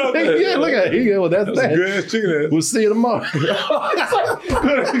zipping up there. Yeah, look at it. Well, that's that. Good ass chicken ass. We'll see you tomorrow.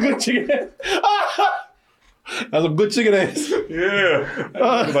 Good chicken ass. That's a good chicken ass. Yeah.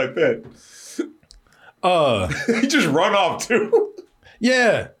 Like that. He just run off too.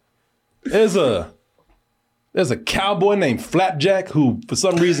 Yeah. There's a cowboy named Flapjack who, for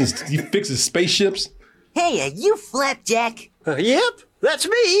some reason, he fixes spaceships. Hey, are you Flapjack? Yep, that's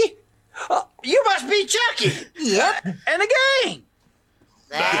me. You must be Chucky. Yep. And the gang.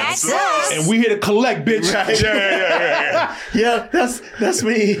 That's us. And we here to collect, bitch. Right. Yeah. Yeah, that's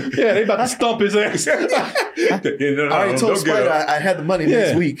me. Yeah, they about to stump his ass. I already told Spider I had the money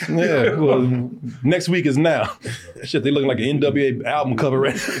next week. Yeah, well, next week is now. Shit, they looking like an NWA album cover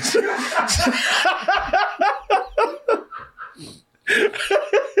right now.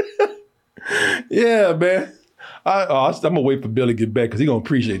 Yeah, man. I'm gonna wait for Billy to get back because he's gonna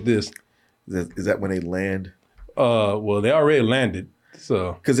appreciate this. Is that when they land? Well, they already landed.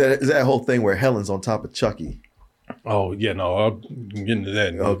 So, because is that whole thing where Helen's on top of Chucky? Oh yeah, no, I'll get into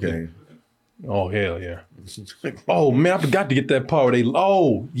that. Okay. Oh hell yeah. Oh man, I forgot to get that part where they.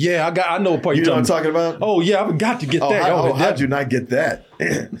 Oh yeah, I know what part you know what I'm talking about. Oh yeah, I forgot to get that. How'd you not get that?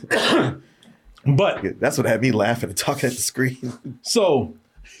 But that's what had me laughing and talking at the screen. So.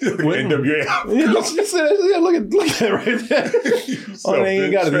 NWA. Look at that right there. Oh, they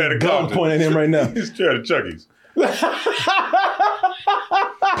ain't got a gun pointing at him right now. He's trying to Chucky's.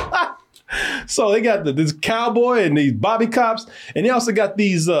 So they got this cowboy and these Bobby Cops, and they also got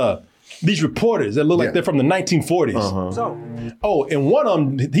these reporters that look like they're from the 1940s. So, and one of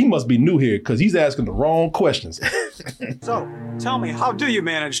them, he must be new here because he's asking the wrong questions. So, tell me, how do you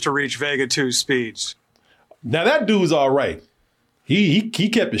manage to reach Vega 2 speeds? Now that dude's all right. He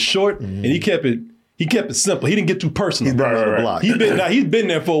kept it short and he kept it simple. He didn't get too personal. He's been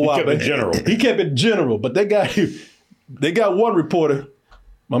there for a while. He kept it general. He kept it general, but they got one reporter,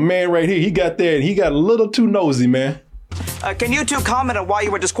 my man right here. He got there and he got a little too nosy, man. Can you two comment on why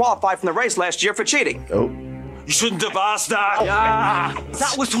you were disqualified from the race last year for cheating? Oh. You shouldn't have asked that.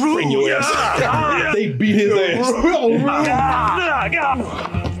 That was rude. Bring your ass. They beat his ass.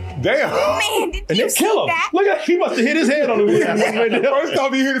 Damn. Man, did and you they see kill him. that? Look at he must have hit his head on the First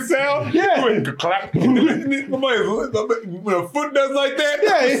time you hear the sound, yeah. When a foot does like that,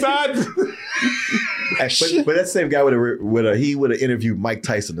 but that same guy would have interviewed Mike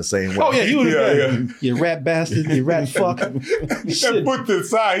Tyson the same way. Oh yeah, he would have. You rat bastard, you rat fuck. That foot to the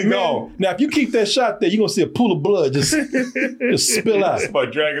side, no. Now if you keep that shot there, you're gonna see a pool of blood just spill out.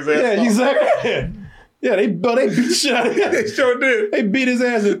 Somebody drag his ass. Yeah, exactly. Yeah, they beat the shit out of him. They sure did. They beat his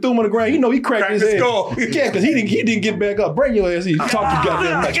ass and threw him on the ground. You know he cracked his head. skull. Yeah, because he didn't get back up. Bring your ass here. Talk to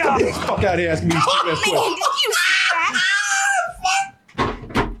goddamn Mike. Get the fuck out of here asking me these stupid ass Man, questions. did you see that?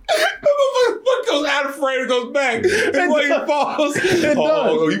 What goes out of frame hair goes back. And when he falls, It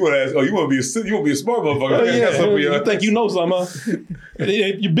does. you want to ask? Oh, you want to be a smart motherfucker? Oh, I got something for you. You think you know something,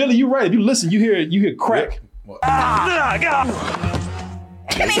 huh? Billy, you're right. If you listen, you hear crack.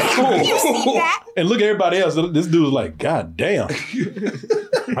 And look at everybody else. This dude's like, God damn.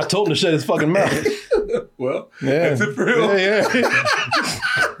 I told him to shut his fucking mouth. Well, that's it for him. Yeah.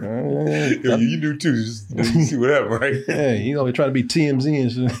 You knew too. Just you see what happened, right? Yeah, you know, they're trying to be TMZ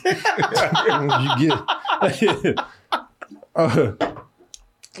and shit. You get.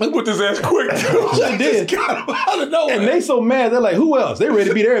 They put this ass quick. They did. Just got him out of nowhere. And they so mad, they're like, who else? They ready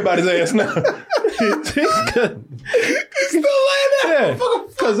to beat everybody's ass now. He's still laying there. Yeah,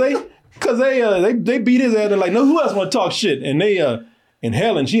 because they beat his ass. They're like, no, who else want to talk shit? And and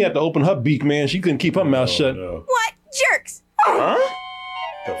Helen, she had to open her beak, man. She couldn't keep her mouth shut. No. What jerks? Huh?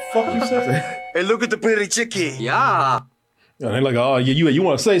 The fuck you said? Hey, look at the pretty chickie. Yeah. And they're like, oh, yeah, you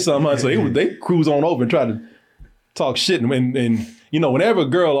want to say something, huh? So they cruise on over and try to talk shit. And you know, whenever a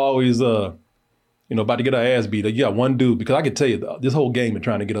girl always, about to get her ass beat, you got one dude, because I can tell you, this whole game is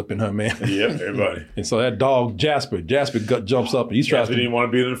trying to get up in her, man. Yeah, everybody. And so that dog, Jasper jumps up and he's trying to... He didn't want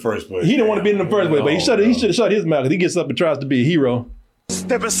to be in the first place. He didn't want to be in the first place, but he should have shut his mouth, because he gets up and tries to be a hero.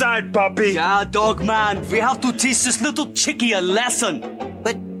 Step aside, puppy. Yeah, dog man. We have to teach this little chickie a lesson.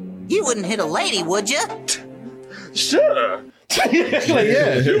 But you wouldn't hit a lady, would you? Sure. Like,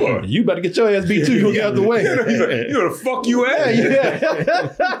 yeah, sure. You better get your ass beat too. You get out the way. You know the fuck you at? Yeah.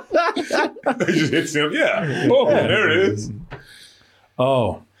 He just hits him. Yeah. Boom. Yeah. There it is.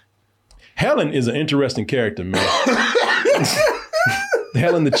 Oh, Helen is an interesting character, man.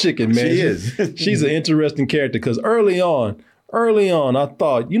 Helen the chicken, man. She is. She's an interesting character because early on, I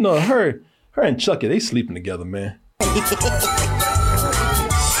thought, her and Chucky, they sleeping together, man.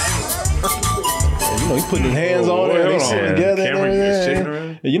 He putting his hands on her, they sitting together.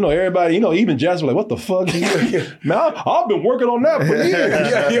 And everybody, even Jasper like, what the fuck? Man, I've been working on that for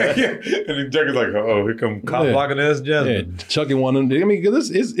years. Yeah. And then Chucky's like, oh, here come cop blocking ass Jasper. Yeah, Chucky wanted him. I mean, because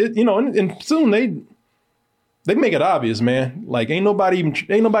and soon they make it obvious, man. Like ain't nobody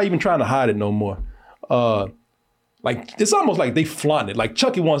even trying to hide it no more. Like it's almost like they flaunt it. Like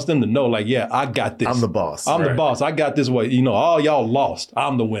Chucky wants them to know, like, yeah, I got this. I'm the boss. I'm the boss. I got this way. All y'all lost.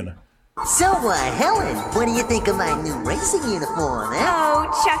 I'm the winner. So, Helen, what do you think of my new racing uniform, eh? Oh,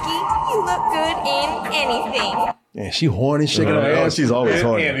 Chucky, you look good in anything. And she horny, shaking her ass. She's always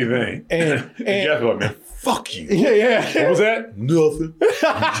horny. Anything. And Jasper like, man, fuck you. Yeah. What was that? Nothing.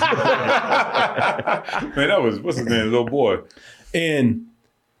 Man, that was, what's his name, little boy. And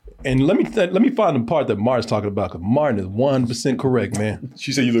let me find the part that Martin's talking about, because Martin is 100% correct, man.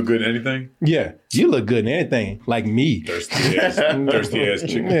 She said you look good in anything? Yeah, you look good in anything, like me. Thirsty ass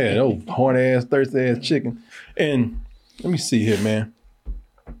chicken. Yeah, no horny ass, thirsty ass chicken. And let me see here, man.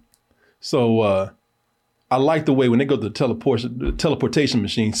 So I like the way when they go to the teleportation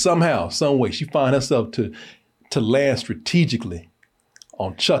machine, somehow, some way, she finds herself to land strategically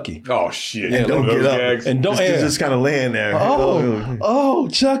on Chucky. Oh shit! Yeah, don't get up. Gags. And don't just kind of laying there. Oh,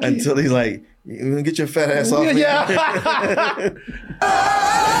 Chucky! Until he's like, "You gonna get your fat ass off?" Yeah.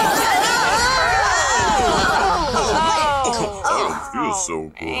 Oh, it feels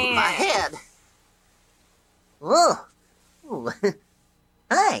so good. My head. Whoa. Ooh.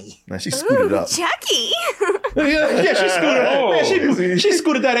 Hi. Now she scooted up. Chucky. Yeah, she scooted. Man, she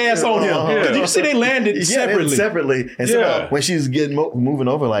scooted that ass on him. Did you see they landed separately? And so when she's getting moving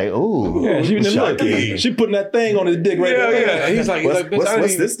over, like, ooh, yeah, she putting that thing on his dick right there. Yeah. He's like,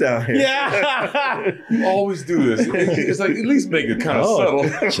 what's this down here? Yeah. You always do this. It's like, at least make it kind of subtle.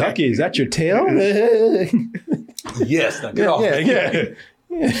 Chucky, is that your tail? Yes. Now get off. Yeah.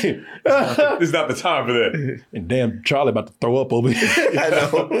 It's not the time for that. And damn, Charlie about to throw up over here. I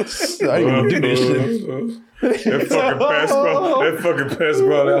know. I ain't gonna do this shit. That fucking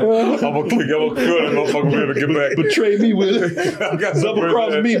passport out. I'm gonna kill that motherfucker be able to get back. Betray me with it. I got Double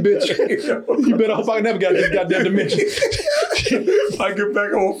cross me, bitch. You better hope I never got this goddamn dimension. If I get back,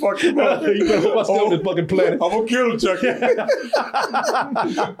 I'm gonna fuck him up. You better hope I stay on this fucking planet. I'm gonna kill him, Chucky.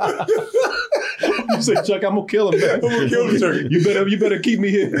 You say, Chuck, I'm gonna kill him, man. I'm gonna kill him, Chucky. You better keep me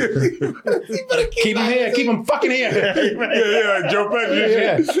here. Keep him here. Keep him fucking here. Yeah. Joe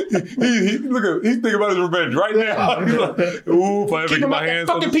Pesci. He's thinking about his revenge right now. He's like, ooh, if I ever get my hands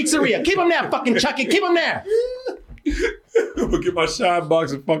on fucking pizzeria. Keep him there, fucking Chucky. Keep him there. I'm gonna get my shine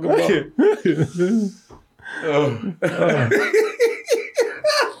box and fuck him up.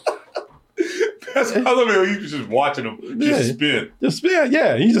 I love it. You just watching him just spin. Just spin,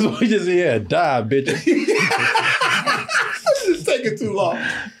 yeah. He just die, bitch. It's taking too long.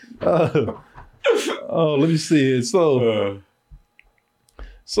 Let me see it. So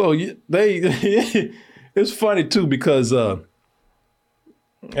they It's funny too because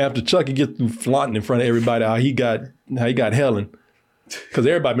after Chucky gets through flaunting in front of everybody how he got Helen, because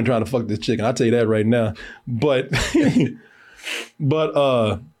everybody been trying to fuck this chick, and I'll tell you that right now. But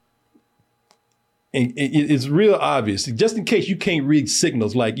it's real obvious. Just in case you can't read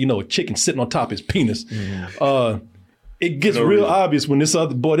signals like a chicken sitting on top of his penis. It gets real obvious when this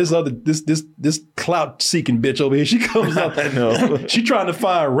clout seeking bitch over here, she comes up. I know. She trying to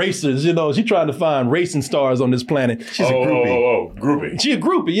find racers, she trying to find racing stars on this planet. She's a groupie. Groupie. She a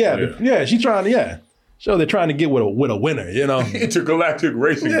groupie, yeah. She's trying to, So they're trying to get with a winner, Intergalactic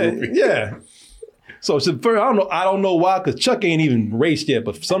racing groupie. Yeah. So first, I don't know why, because Chuck ain't even raced yet,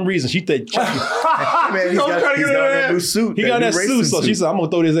 but for some reason she think Chucky. Man, he's got that new suit. He got that suit, so she said, I'm gonna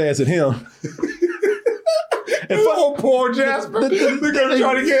throw this ass at him. And poor Jasper. They're gonna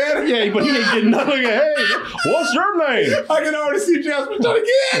try to get him. Yeah, but he ain't getting nothing. Hey, what's your name? I can already see Jasper trying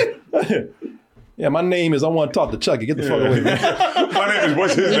to get him. Yeah, my name is I want to talk to Chucky. Get the fuck away, man. My name is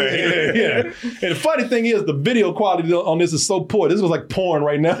what's his name? Yeah. And the funny thing is, the video quality on this is so poor. This was like porn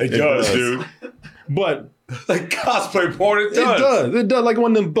right now. It does, dude. But like cosplay porn, it does. It does like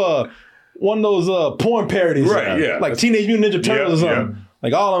one of those porn parodies. Right, yeah. Like Teenage Mutant Ninja Turtles or something. Yeah.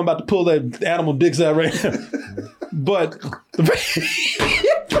 Like all of them about to pull their animal dicks out right now. But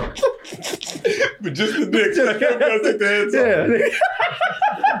just the dicks. I can't take the heads off.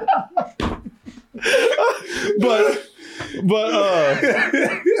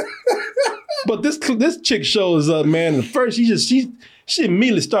 But this chick shows up, man. At first, she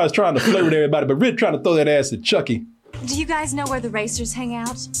immediately starts trying to flirt with everybody, but really trying to throw that ass at Chucky. Do you guys know where the racers hang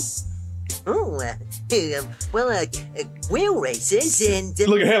out? Oh, wheel races and...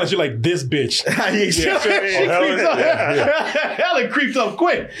 Look at Helen, she's like, this bitch. Helen creeps up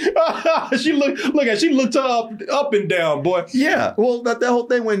quick. She looked her up and down, boy. Yeah, well, that whole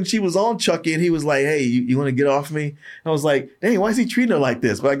thing when she was on Chucky and he was like, hey, you want to get off me? And I was like, dang, why is he treating her like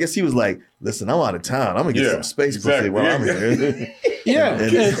this? But I guess he was like, listen, I'm out of town. I'm going to get some space pussy while I'm here. Yeah,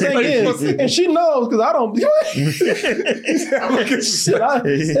 and the thing is, and she knows because I don't.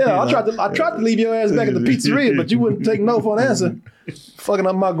 I tried to leave your ass back at the pizzeria, but you wouldn't take no for an answer. Fucking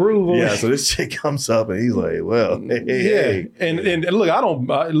up my groove. Yeah, so this chick comes up and he's like, well, hey. And look, I don't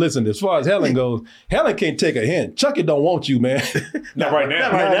listen. As far as Helen goes, Helen can't take a hint. Chucky don't want you, man. Not right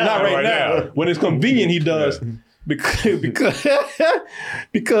now. Not right now. When it's convenient, he does. Yeah.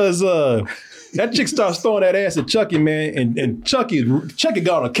 Because that chick starts throwing that ass at Chucky, man, and Chucky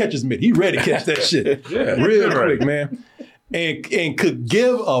got on a catcher's mitt. He ready to catch that shit real quick, man. And could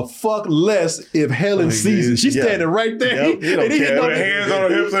give a fuck less if Helen sees it. She's standing right there. Yep, he don't care. With hands on her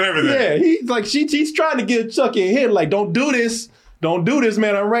hips and everything. Yeah, he's like she's trying to give Chucky a hit, like, don't do this. Don't do this,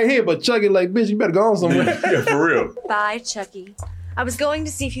 man. I'm right here. But Chucky like, bitch, you better go on somewhere. Yeah, for real. Bye, Chucky. I was going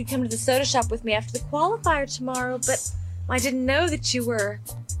to see if you'd come to the soda shop with me after the qualifier tomorrow, but I didn't know that you were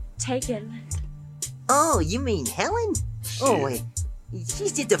taken. Oh, you mean Helen? Oh, wait.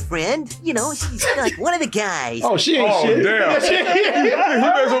 She's just a friend. She's like one of the guys. Oh, she ain't shit. Damn. He may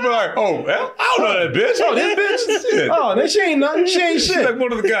as well be like, I don't know that bitch. Oh, this bitch? Shit. Oh, she ain't nothing. She ain't shit. She's like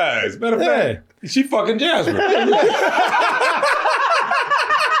one of the guys. Matter of fact, she fucking Jasmine. Really?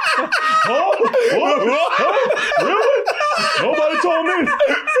 Nobody told me.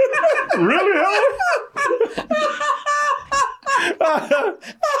 Really, Helen?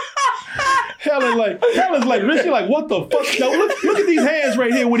 Helen's like, Richie, like, what the fuck? No, look at these hands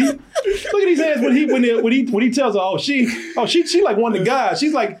right here. Look at these hands when he tells her, she like one of the guys.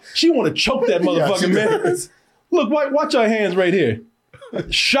 She's like, she want to choke that motherfucking man. Look, watch her hands right here.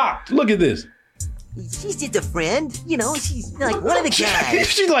 Shocked. Look at this. She's just a friend. She's like one of the guys.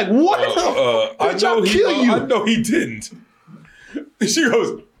 She's like, what? I know he didn't. She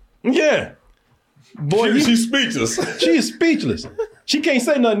goes, yeah. Boy, she's speechless. She is speechless. She can't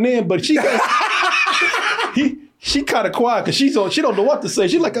say nothing then, but she kind of quiet because she don't know what to say.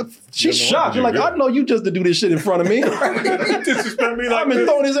 She's shocked. She's like, I know you just to do this shit in front of me. Disrespect me like I've been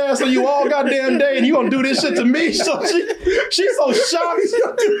throwing his ass on you all goddamn day, and you gonna do this shit to me? So she's so shocked.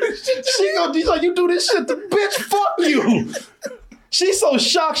 She's like, you do this shit to bitch? Fuck you. She's so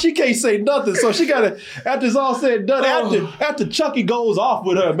shocked she can't say nothing. So she gotta, after it's all said and done, after Chucky goes off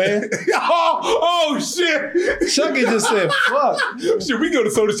with her, man. Oh shit. Chucky just said, fuck. Shit, we go to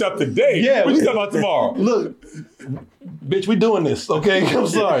soda shop today. Yeah. What you talking about tomorrow? Look, bitch, we doing this, okay? I'm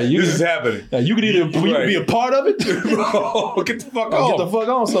sorry. This is happening. You can either be a part of it. Get the fuck on. Get the fuck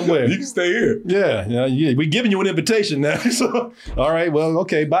on somewhere. You can stay here. Yeah. We giving you an invitation now. So, all right, well,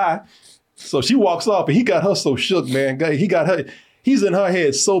 okay, bye. So she walks off and he got her so shook, man. He got her. He's in her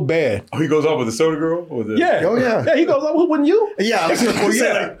head so bad. Oh, he goes off with the soda girl? Or the... Yeah. Oh, yeah. Yeah, he goes off, wouldn't you? Yeah, I was going to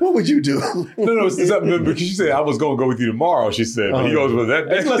say, like, what would you do? No, it's something because she said I was going to go with you tomorrow. She said, but he goes with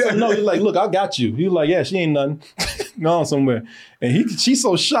that. He lets her know. He's like, look, I got you. He's like, yeah, she ain't nothing. Gone somewhere. And she's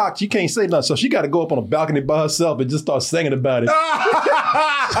so shocked she can't say nothing. So she got to go up on a balcony by herself and just start singing about it.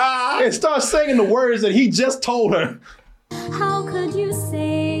 And start singing the words that he just told her. How could you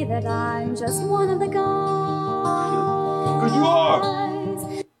say that I'm just one of the guys? Because you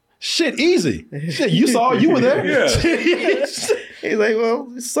are. Shit, easy. Shit, you saw, you were there. Yeah. He's like, well,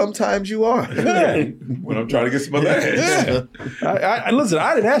 sometimes you are. Yeah. When I'm trying to get some other ass. Yeah. Listen,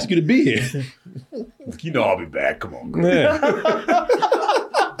 I didn't ask you to be here. You know I'll be back. Come on, girl. Yeah.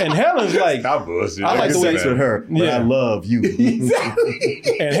 And Helen's like, I bullshit. I like sex with her, but I love you. Exactly.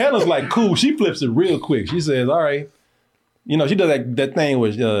 And Helen's like, cool. She flips it real quick. She says, all right. You know, she does that thing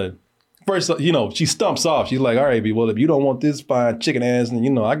where first, you know, she stumps off. She's like, all right, B, well, if you don't want this fine chicken ass, and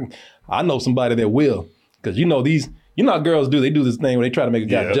you know, I know somebody that will. Because you know how girls do. They do this thing where they try to make a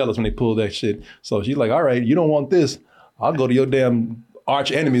guy jealous when they pull that shit. So she's like, all right, you don't want this. I'll go to your damn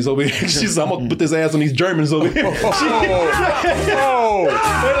arch enemies over here. She's like, I'm going to put this ass on these Germans over here. And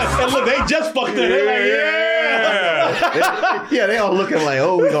look, they just fucked her. They're like, yeah. Yeah, they all looking like,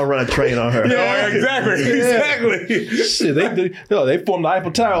 oh, we're going to run a train on her. Yeah, exactly. Shit, they formed the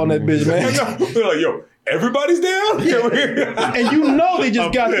Eiffel Tower on that bitch, man. They're like, yo, everybody's down? And you know they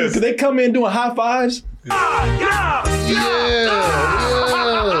just got through because they come in doing high fives. Yeah.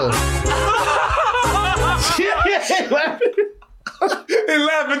 They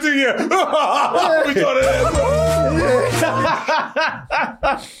laughing to you. We thought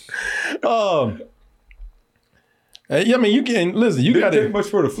I mean, you can listen. You got to take much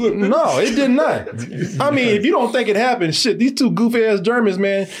for the flip. No, it did not. I mean, if you don't think it happened, shit, these two goofy ass Germans,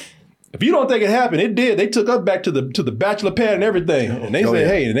 man. If you don't think it happened, it did. They took us back to the bachelor pad and everything, and they said,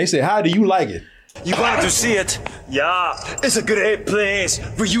 "Hey," and they said, "How do you like it?" You want to see it? Yeah, it's a great place.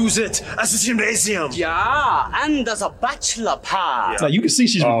 We use it as a gymnasium. Yeah, and as a bachelor pad. Now you can see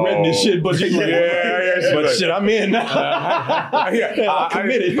she's regretting this shit, but she's like, but like, shit, I'm in now. I'm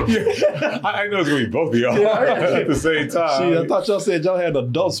committed. I know it's gonna be both of y'all at the same time. See, I thought y'all said y'all had an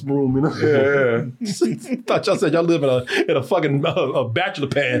adults room, you know? Yeah. Thought y'all said y'all live in a fucking a bachelor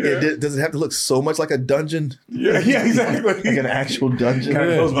pad. Yeah, does it have to look so much like a dungeon? Yeah, exactly. Like an actual dungeon.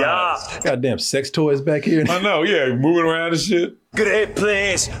 Goddamn sex toys back here. I know, yeah, moving around and shit. Great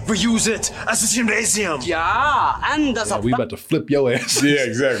place. We use it as a gymnasium. Yeah, and as a we about to flip your ass. Yeah,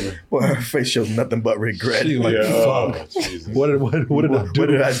 exactly. Well, her face shows nothing but regret. She's like, fuck. What did I do? What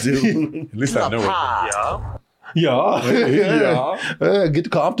did I do? At least I know it. Yeah. Get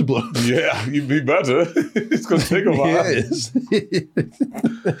comfortable. Yeah, you'd be better. It's gonna take a while. Yes.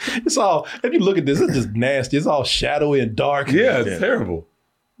 It's all, if you look at this, it's just nasty. It's all shadowy and dark. Yeah, it's terrible.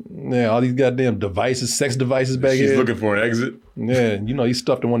 Yeah, all these goddamn devices, sex devices back here. She's looking for an exit. Yeah, you know, he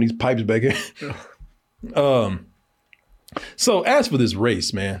stuffed in one of these pipes back here. So as for this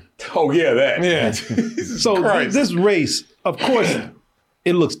race, man. Oh, yeah, that. Yeah. So this race, of course,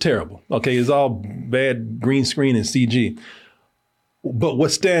 it looks terrible. Okay, it's all bad green screen and CG. But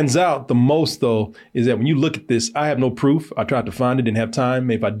what stands out the most, though, is that when you look at this, I have no proof. I tried to find it, didn't have time.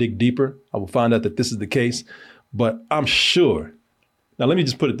 Maybe if I dig deeper, I will find out that this is the case. But I'm sure. Now, let me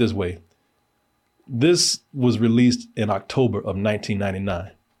just put it this way. This was released in October of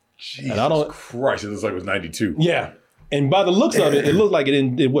 1999. Jesus Christ, it looks like it was 92. Yeah. And by the looks of it, it looked like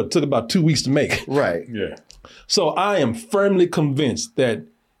it took about 2 weeks to make. Right. Yeah. So I am firmly convinced that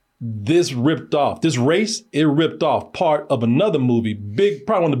this ripped off part of another movie,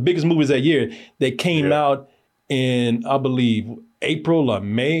 probably one of the biggest movies that year, that came out in, I believe, April or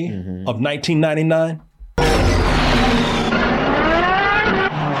May of 1999.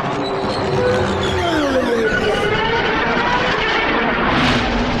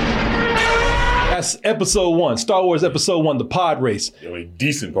 That's episode 1, Star Wars episode 1, the pod race. I mean,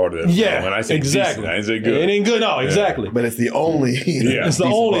 decent part of that. Yeah, when I say exactly. decent, I didn't say good. It ain't good, no, exactly. But it's the only. It's the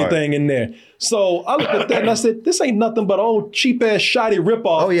only thing in there. So I looked at that and I said, this ain't nothing but an old cheap ass shoddy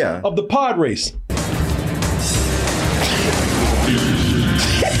ripoff of the pod race.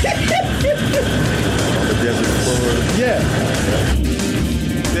 Yeah.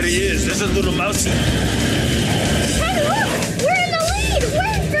 There he is. There's a little mousey. Hey, look! We're in the lead!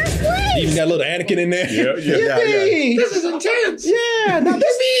 We're in first place! Even got a little Anakin in there. Yeah. This is intense. Yeah, now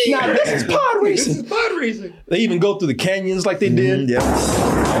this is pod racing. This is pod racing. They even go through the canyons like they did. Yeah.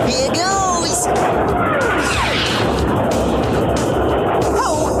 Here goes.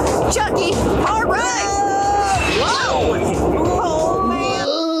 Oh, Chucky. All right. Whoa. Oh,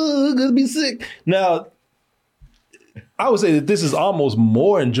 man. Gonna be sick. Now, I would say that this is almost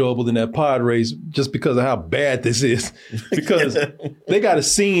more enjoyable than that pod race just because of how bad this is. Because they got a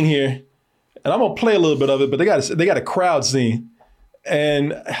scene here, and I'm gonna play a little bit of it, but they got a crowd scene,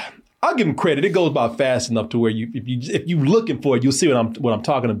 and I'll give them credit. It goes by fast enough to where if you looking for it, you'll see what I'm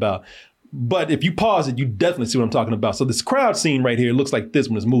talking about. But if you pause it, you definitely see what I'm talking about. So this crowd scene right here looks like this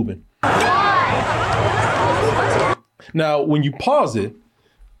when it's moving. Now, when you pause it,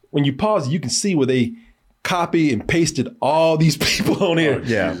 you can see where they copy and pasted all these people on here.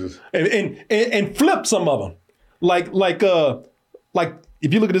 And flip some of them. Like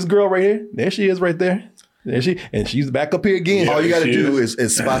if you look at this girl right here, there she is right there. She's back up here again. All you got to do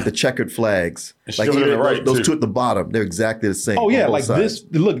is spot the checkered flags. Like even those two at the bottom, they're exactly the same. Oh yeah, like sides.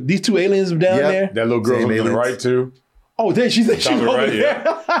 This. Look, these two aliens are down there. That little girl on the right too. Oh, there she's over right, there.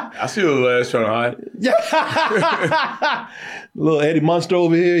 Yeah. I see a little ass trying to hide. Yeah. Little Eddie Munster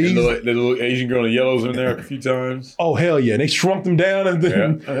over here. The little Asian girl in yellow's in there a few times. Oh hell yeah! And they shrunk them down and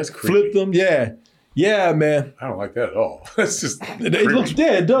then flipped them. Yeah. Yeah, man. I don't like that at all. It's just it looks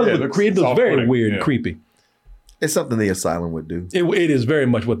it does look creepy. It looks very weird and creepy. It's something the asylum would do. It is very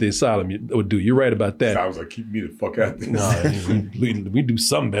much what the asylum would do. You're right about that. I was like, keep me the fuck out of this. No, we do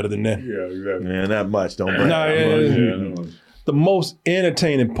something better than that. Yeah, exactly. Man, not much. Don't brag. No, the most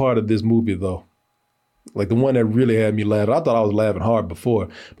entertaining part of this movie, though, like the one that really had me laughing. I thought I was laughing hard before,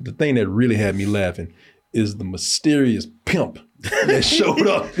 but the thing that really had me laughing is the mysterious pimp that showed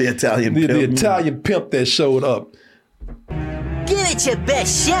up. The Italian pimp. The Italian pimp that showed up. Give it your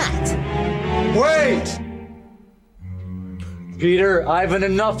best shot. Wait! Peter, I've had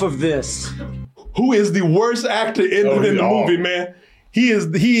enough of this. Who is the worst actor in the movie, man? He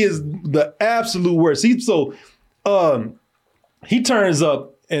is the absolute worst. He turns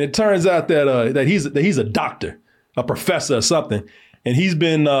up, and it turns out that he's a doctor, a professor or something, and he's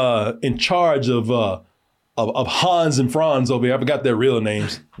been in charge of Hans and Franz over here. I forgot their real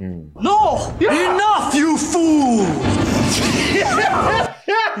names. No! Enough, you fool!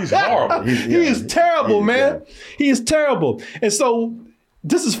 He's horrible. He is terrible, man. He is terrible. And so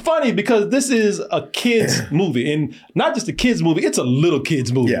this is funny because this is a kid's movie, and not just a kid's movie, it's a little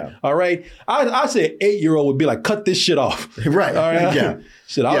kid's movie. Yeah. All right. I say an 8-year-old would be like, cut this shit off. Right. All right. Yeah.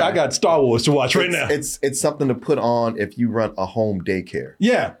 Shit, I got Star Wars to watch right now. It's something to put on if you run a home daycare.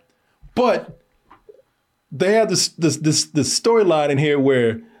 Yeah. But they have this storyline in here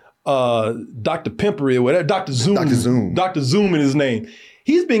where Dr. Pimpery or whatever, Dr. Zoom in his name.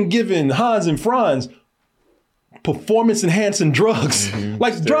 He's been giving Hans and Franz performance-enhancing drugs,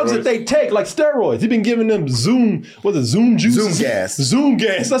 like steroids. Drugs that they take, like steroids. He's been giving them Zoom juice? Zoom gas. Zoom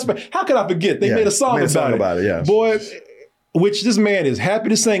gas. That's how could I forget? They made a song about it. Yeah. Boy, which this man is happy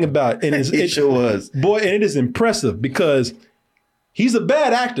to sing about. And it sure was. Boy, and it is impressive because he's a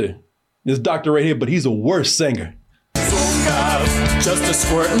bad actor, this doctor right here, but he's a worse singer. Just a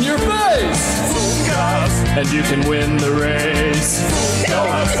squirt in your face, and you can win the race.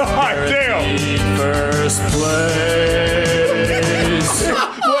 Damn! First place.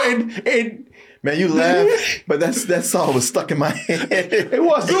 Man, you laugh, but that song was stuck in my head. It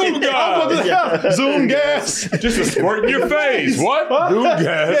was Zoom gas. Zoom gas. Just a squirt in your face. What? Zoom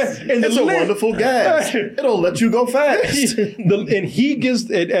gas. Yeah. It's a wonderful gas. It'll let you go fast. And he gets,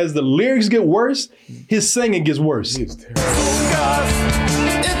 as the lyrics get worse, his singing gets worse. It's a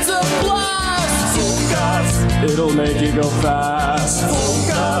blast. It'll make you go fast.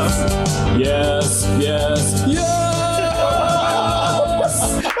 Yes, yes, yes.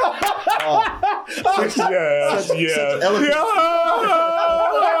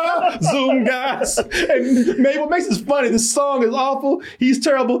 Zoom gas. And man, what makes this funny, this song is awful, he's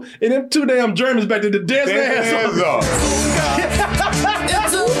terrible, and them two damn Germans back there, the dancing ass off.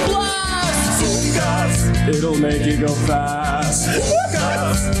 It's a blast. It'll make you go fast.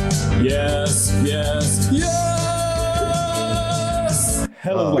 Yes, yes, yes.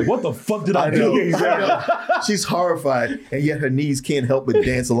 Helen's like, what the fuck did I do? She's horrified, and yet her knees can't help but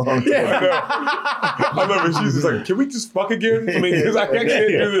dance along. I remember she's just like, can we just fuck again? I mean, because I can't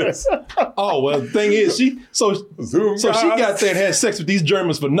do this. Oh, well, the thing is, she got there and had sex with these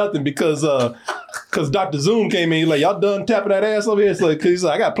Germans for nothing because Dr. Zoom came in, like, y'all done tapping that ass over here? So, cause he's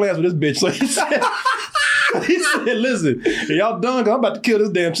like, I got plans with this bitch. So he said, listen, y'all done? I'm about to kill this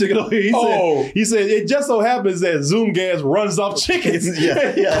damn chicken over here. He said, it just so happens that Zoom gas runs off chickens.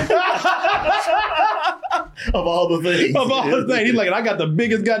 Of all the things. He's like, I got the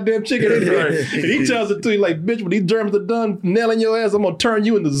biggest goddamn chicken in here. And he tells it to you like, bitch, when these Germans are done nailing your ass, I'm going to turn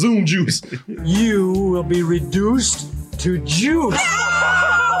you into Zoom juice. You will be reduced to juice.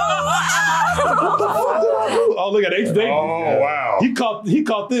 Oh, look at it. Oh, wow. He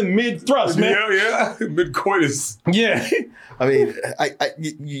caught them mid thrust, man. Yeah. Mid coitus. Yeah. I mean,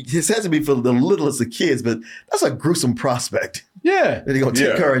 this has to be for the littlest of kids, but that's a gruesome prospect. Yeah. They're going to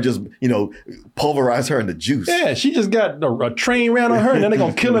take her and just, pulverize her into juice. Yeah, she just got a train ran on her, and then they're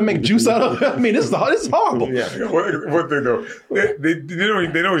going to kill her and make juice out of her. I mean, this is horrible. Yeah. One thing, though, they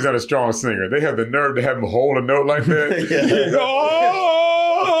know he's not a strong singer. They have the nerve to have him hold a note like that.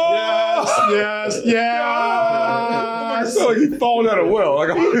 Yes. So he falling out of a well.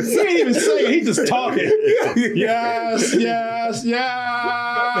 Like, he ain't even singing. He's just talking. Yes.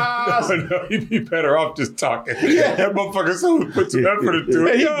 No, he'd be better off just talking. That motherfucker so put some effort into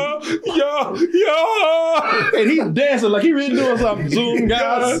it. And he's dancing like he really doing something. Zoom,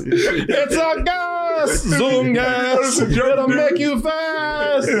 guys. It's a gas. Zoom, guys. It'll make you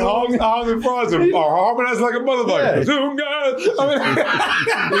fast. Harmon Frost are harmonized like a motherfucker. Yeah. Zoom, guys.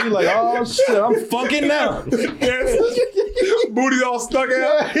 He's like, oh shit, I'm funking now. Booty all stuck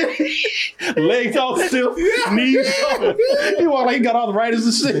out. Legs all stiff. Knees off. He walk like he got arthritis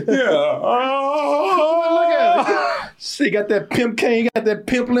and shit. Yeah. Look at it. See, got that pimp cane, got that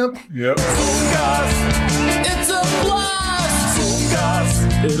pimp limp. Yep. It's a blast.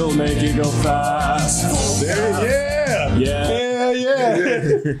 It'll make you go fast. Yeah.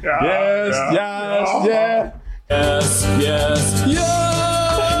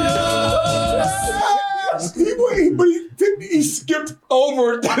 He skipped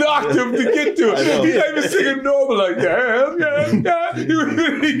over an octave to get to it. He's not even singing normal like yes. He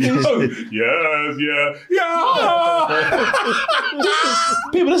goes, yes.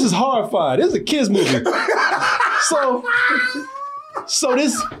 People, this is horrifying. This is a kids movie. So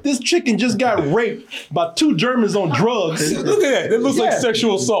this chicken just got raped by 2 Germans on drugs. Look at that. It looks like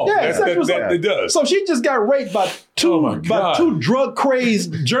sexual assault. Yeah, sexual assault. It does. So she just got raped by two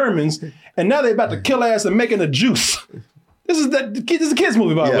drug-crazy Germans, and now they're about to kill her ass and making a juice. This is a kid's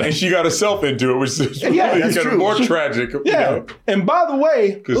movie, by the way. And she got herself into it, which is that's kind of more tragic. Yeah. And by the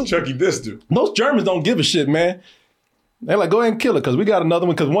way, because Chucky dissed her. Those Germans don't give a shit, man. They're like, go ahead and kill her, because we got another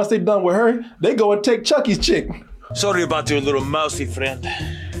one. Because once they're done with her, they go and take Chucky's chick. Sorry about your little mousy friend.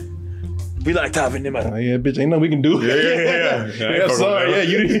 We like having him. Oh, yeah, bitch, ain't nothing we can do. Yeah, sorry. Yeah,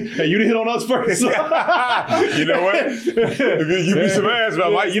 you didn't hit on us first. You know what? If you be some ass, I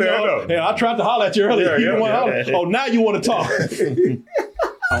might stand up. Yeah, I tried to holler at you earlier. Oh, now you want to talk.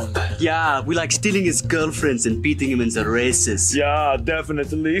 Yeah, we like stealing his girlfriends and beating him in the races. Yeah,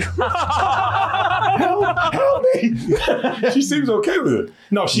 definitely. Help me. She seems okay with it.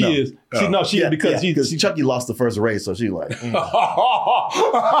 No, she is. She is because Chucky lost the first race, so she like. Hey,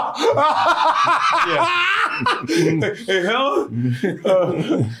 Helen,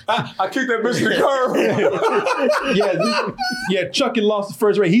 I kicked that bitch in the curb. Yeah, Chucky lost the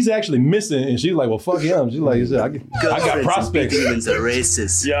first race. He's actually missing, and she's like, "Well, fuck him." She's like, "I got prospects." In the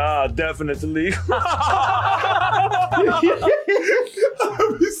races. Yeah, definitely.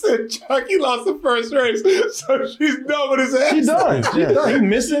 He said Chucky lost the first race, so she's done with his ass. She's done. He's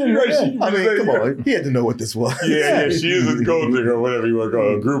missing. I mean, come on. He had to know what this was. Yeah, she is a gold digger or whatever you want to call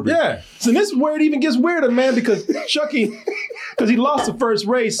it, a groupie. Yeah. So this is where it even gets weirder, man, because Chucky, because he lost the first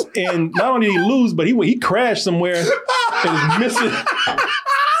race, and not only did he lose, but he crashed somewhere and was missing.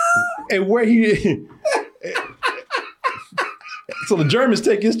 And where he... So the Germans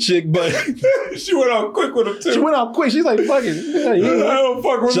take his chick, but she went out quick with him too. She went out quick. She's like, "Fuck it, I don't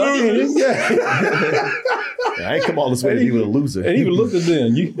fuck with losers." I ain't come all this way to be with a loser. And even looked at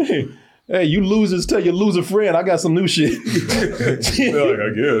them. Hey, you losers, tell your loser friend, I got some new shit. I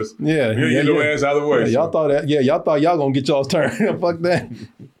guess. Yeah, you get no ass either way. Yeah, y'all thought y'all gonna get y'all's turn. Fuck that.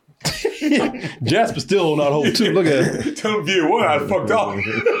 Jasper's still on that hole too. Look at it. Tell him V1 I fucked off.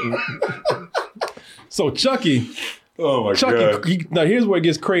 So Chucky. Oh my God. Now here's where it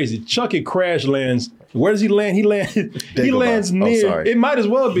gets crazy. Chucky crash lands. Where does he land? He lands near. It might as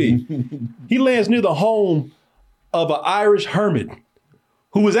well be. He lands near the home of an Irish hermit,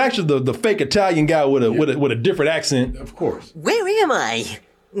 who was actually the fake Italian guy with a different accent. Of course. Where am I?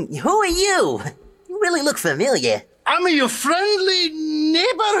 Who are you? You really look familiar. I'm your friendly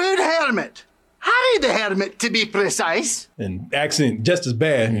neighborhood hermit. Harry the Hermit, to be precise. And accent just as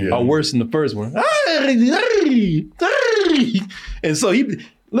bad, or worse than the first one. And so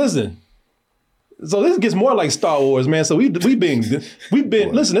listen. So this gets more like Star Wars, man. So we've been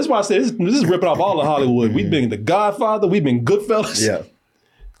listen. That's why I said this is ripping off all of Hollywood. We've been The Godfather. We've been Goodfellas. Yeah.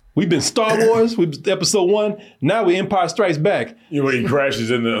 We've been Star Wars. We've been Episode 1. Now we Empire Strikes Back. You know, when he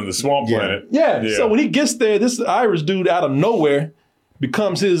crashes on the swamp planet. Yeah. So when he gets there, this Irish dude out of nowhere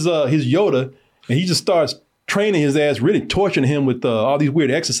becomes his Yoda. And he just starts training his ass, really torturing him with all these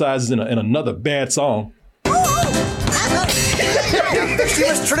weird exercises and another bad song. Ooh, First you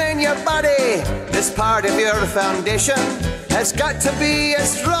must train your body. This part of your foundation has got to be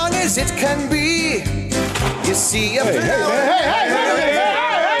as strong as it can be. You see a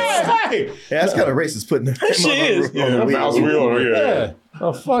Hey, Yeah, that's kind of racist putting the that shit is. on the wheel. Yeah.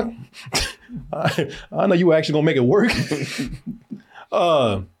 Oh fuck. I know you actually gonna make it work.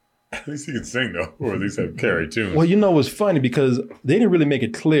 At least he can sing though, or at least have carry tune. Well, you know what's funny because they didn't really make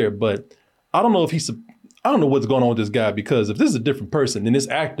it clear, but I don't know if I don't know what's going on with this guy because if this is a different person than this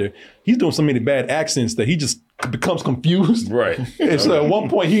actor, he's doing so many bad accents that he just becomes confused. Right. And so at one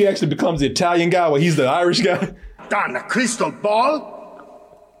point he actually becomes the Italian guy while he's the Irish guy. Darn the crystal ball.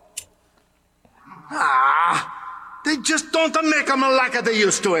 They just don't make them like they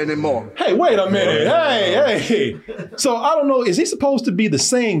used to anymore. Hey, wait a minute. Hey. So I don't know. Is he supposed to be the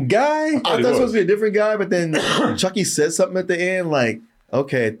same guy? I thought it was supposed to be a different guy, but then Chucky said something at the end like,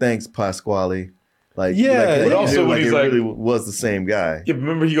 okay, thanks, Pasquale. Like, but also when it he's like, really was the same guy. Yeah,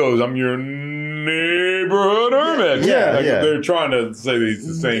 remember he goes, "I'm your neighborhood hermit." They're trying to say that he's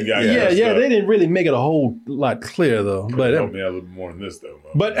the same guy. Yeah. They didn't really make it a whole lot clear though. But help me out a little more than this though.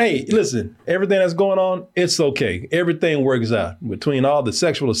 But hey, listen, everything that's going on, it's okay. Everything works out between all the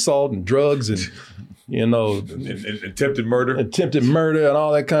sexual assault and drugs and and attempted murder and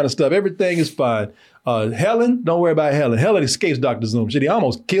all that kind of stuff. Everything is fine. Helen, don't worry about Helen. Helen escapes Dr. Zoom. She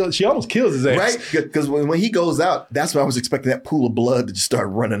almost kills his ass. Right? Because when he goes out, that's when I was expecting that pool of blood to just start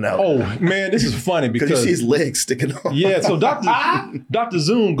running out. Oh, man, this is funny because you see his legs sticking off. Yeah, so Dr.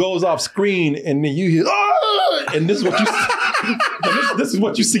 Zoom goes off screen and then you hear, and this is what you this is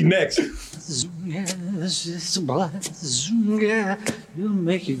what you see next. You'll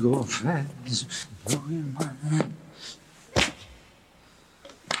make you go fast.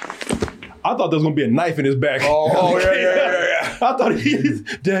 I thought there was gonna be a knife in his back. Oh yeah. I thought he's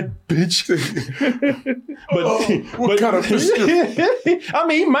that bitch. but what kind of mischief? I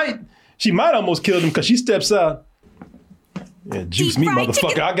mean, she might almost kill him because she steps out. Yeah, juice me,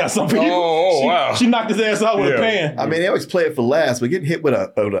 motherfucker. I got something for you. Wow. She knocked his ass out with a pan. I mean, they always play it for last, but getting hit with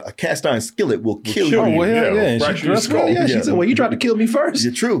a cast iron skillet will kill you. Oh, well, yeah. She said, well, you tried to kill me first.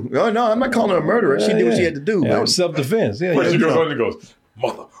 You're true. No, I'm not calling her a murderer. She did what she had to do. That was self-defense. Yeah, she goes on and goes,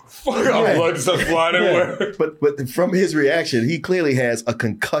 motherfucker. Blood just starts flying everywhere. But from his reaction, he clearly has a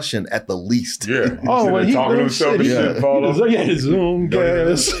concussion at the least. Yeah. Oh, when he talking to himself and shit. Zoom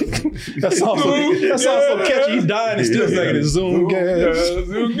gas. That sounds so catchy. He's dying and still saying it. Zoom gas.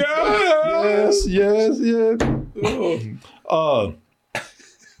 Zoom gas. Yes.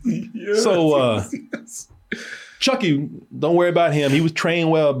 So Chucky, don't worry about him. He was trained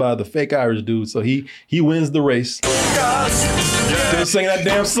well by the fake Irish dude, so he wins the race. Still singing that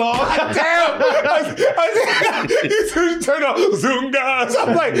damn song. Damn! He turned off Zoom guys.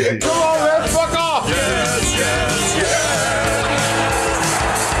 I'm like, come on, man, fuck off. Yes.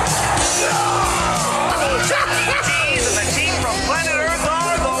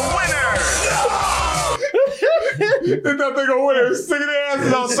 They thought they gonna win. They're singing their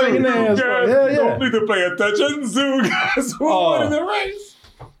asses out. Singing their ass off. Hell yeah. Don't need to pay attention. Zoom guys won in the race.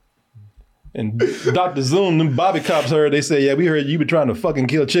 And Dr. Zoom, them Bobby cops heard, they say, yeah, we heard you been trying to fucking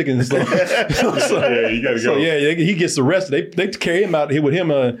kill chickens. So, you gotta go. So he gets arrested. They carry him out here with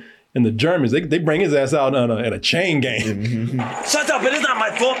him and the Germans. They bring his ass out in a chain gang. Shut up, it is not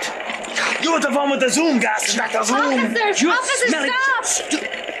my fault. You were the one with the Zoom gas, Dr. Zoom. Officer, stop!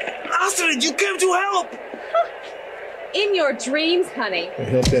 Astrid, you came to help. In your dreams, honey.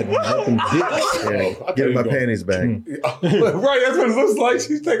 Help him get in my panties back. Right, that's what it looks like.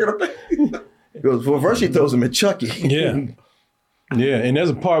 She's taking a panties. Well, first she throws him at Chucky. Yeah, and there's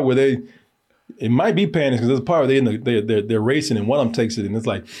a part where it might be panties because there's a part where they're racing and one of them takes it and it's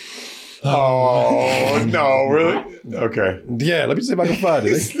like, oh no, really? Okay. Yeah, let me see if I can find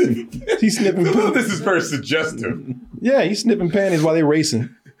it. He's sniffing. This is very suggestive. Yeah, he's sniffing panties while they're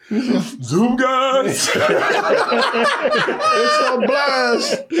racing. Zoom guys. It's a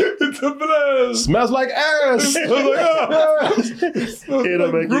blast. It's a blast. Smells like ass. It'll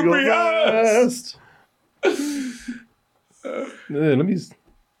make you go fast. Let me.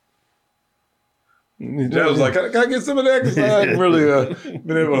 Jay was like, can I get some of that? Because I haven't really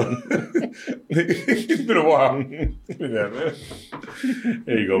been able to. It's been a while. Yeah, man.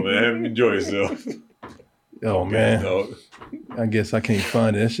 There you go, man. Enjoy yourself. Oh, man. I guess I can't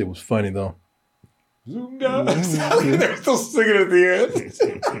find it. That shit was funny, though. Zoom guys. They're still singing at the end.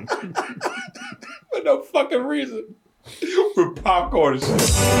 For no fucking reason. With popcorn and shit.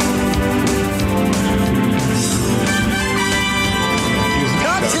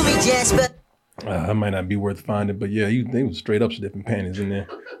 Talk to me, Jasper. That might not be worth finding, but yeah, they was straight up sniffing panties in there.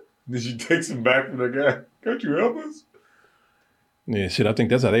 Did she take some back from the guy? Can't you help us? Yeah, shit. I think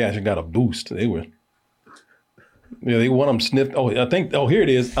that's how they actually got a boost. They were. Yeah, they want them sniffed. Oh, I think. Oh, here it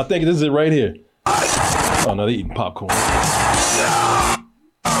is. I think this is it right here. Oh no, they eating popcorn.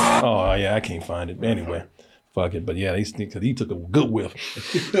 Oh yeah, I can't find it. Anyway, fuck it. But yeah, they sneak because he took a good whiff.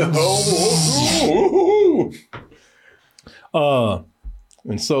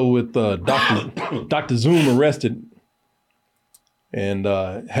 And so with Dr. Zoom arrested and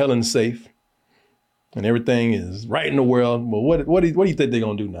Helen's safe and everything is right in the world. But what do you think they're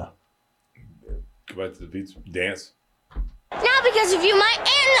gonna do now? Go back to the beach, dance. Not because of you, my aunt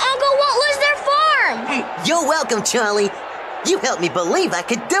and uncle won't lose their farm. You're welcome, Charlie. You helped me believe I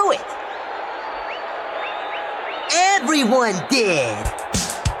could do it. Everyone did.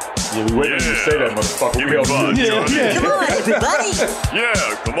 Yeah, we waiting to say that, motherfucker. Give me a buzz, Johnny. Come on, everybody.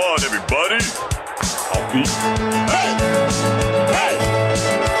 Yeah, come on, everybody. I'll beat.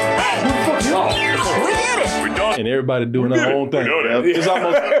 We did it. We done. And everybody doing their own thing. I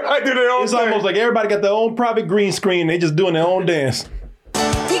do their own It's almost like everybody got their own private green screen. They just doing their own dance.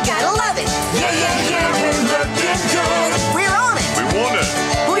 You gotta love it. Yeah, we're looking good. We're on it. We won it.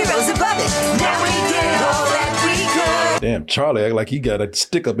 We rose above it. Now we did all that we could. Damn, Charlie act like he got a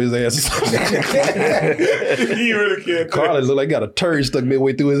stick up his ass. He really can't. Carly look like he got a turd stuck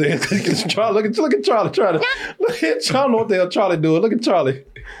midway through his ass. Charlie, look at Charlie trying to. Look at Charlie. I don't know what the hell Charlie doing. Look at Charlie.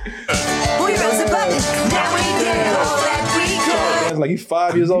 We rose above it. Now we did all that we could. It's like he's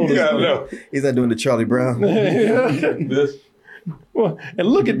 5 years old. Yeah, I know. He's not doing the Charlie Brown. Well, and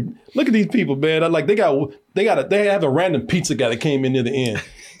look at these people, man. Like they have a random pizza guy that came in near the end.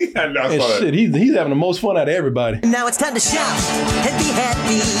 I know, I And saw that. shit, he's having the most fun out of everybody. Now it's time to shout and be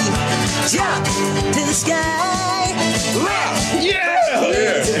happy. Jump to the sky. Fuck yeah!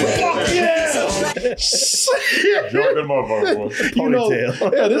 Join them motherfuckers, boy. You know,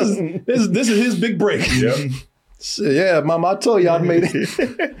 yeah, this is his big break. Yep. Shit, yeah, Mama, I told you I made it.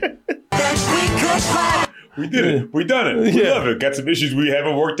 We did it. We done it. We love it. Got some issues we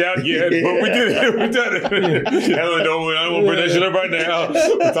haven't worked out yet, but we did it. We done it. Helen, I don't want to bring that shit up right now.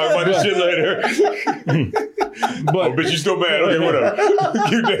 We'll talk about this shit later. But bitch, you still mad? Okay, whatever.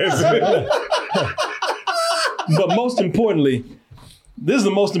 Keep dancing. But most importantly, this is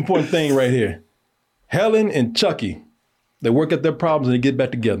the most important thing right here. Helen and Chucky, they work out their problems and they get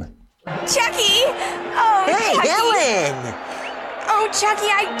back together. Chucky! Oh, Hey, Chucky. Helen. Oh, Chucky,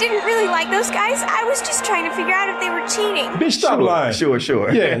 I didn't really like those guys. I was just trying to figure out if they were cheating. Bitch, stop lying. Sure.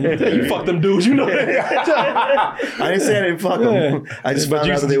 Yeah, you fuck them dudes, you know that. I didn't say I didn't fuck them. I just found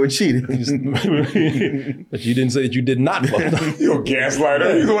out that they were cheating. But you didn't say that you did not fuck them. You a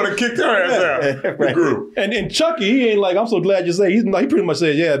gaslighter. You the one that kicked her ass out. The group. And Chucky, he ain't like, I'm so glad you say. He pretty much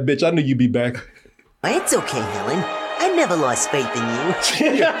said, yeah, bitch, I knew you'd be back. It's okay, Helen. I never lost faith in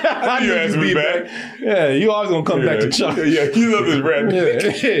you. I knew you'd be back. Yeah, you always gonna come back to Chuck. Yeah, he love his rat.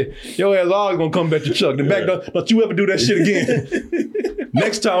 Yeah. Your ass always gonna come back to Chuck. And back, don't you ever do that shit again.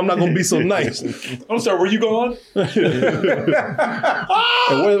 Next time I'm not gonna be so nice. I'm sorry, where you going? Where's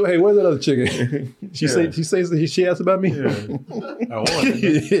that other chicken? She asked about me? Yeah. I want.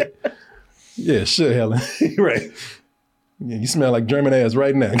 Yeah, sure, Helen. Right. Yeah, you smell like German ass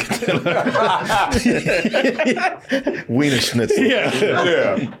right now. Wiener schnitzel. Yeah.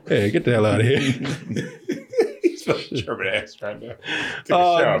 Hey, get the hell out of here. He smells German ass right now. Take a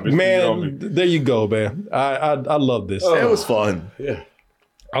shower, bitch. Man, there you go, man. I love this. It was fun. Yeah.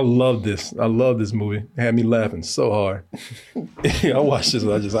 I love this. I love this movie. It had me laughing so hard. I watched this.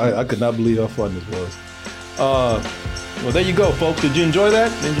 I could not believe how fun this was. Well, there you go, folks. Did you enjoy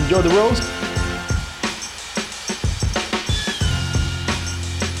that? Did you enjoy the roast?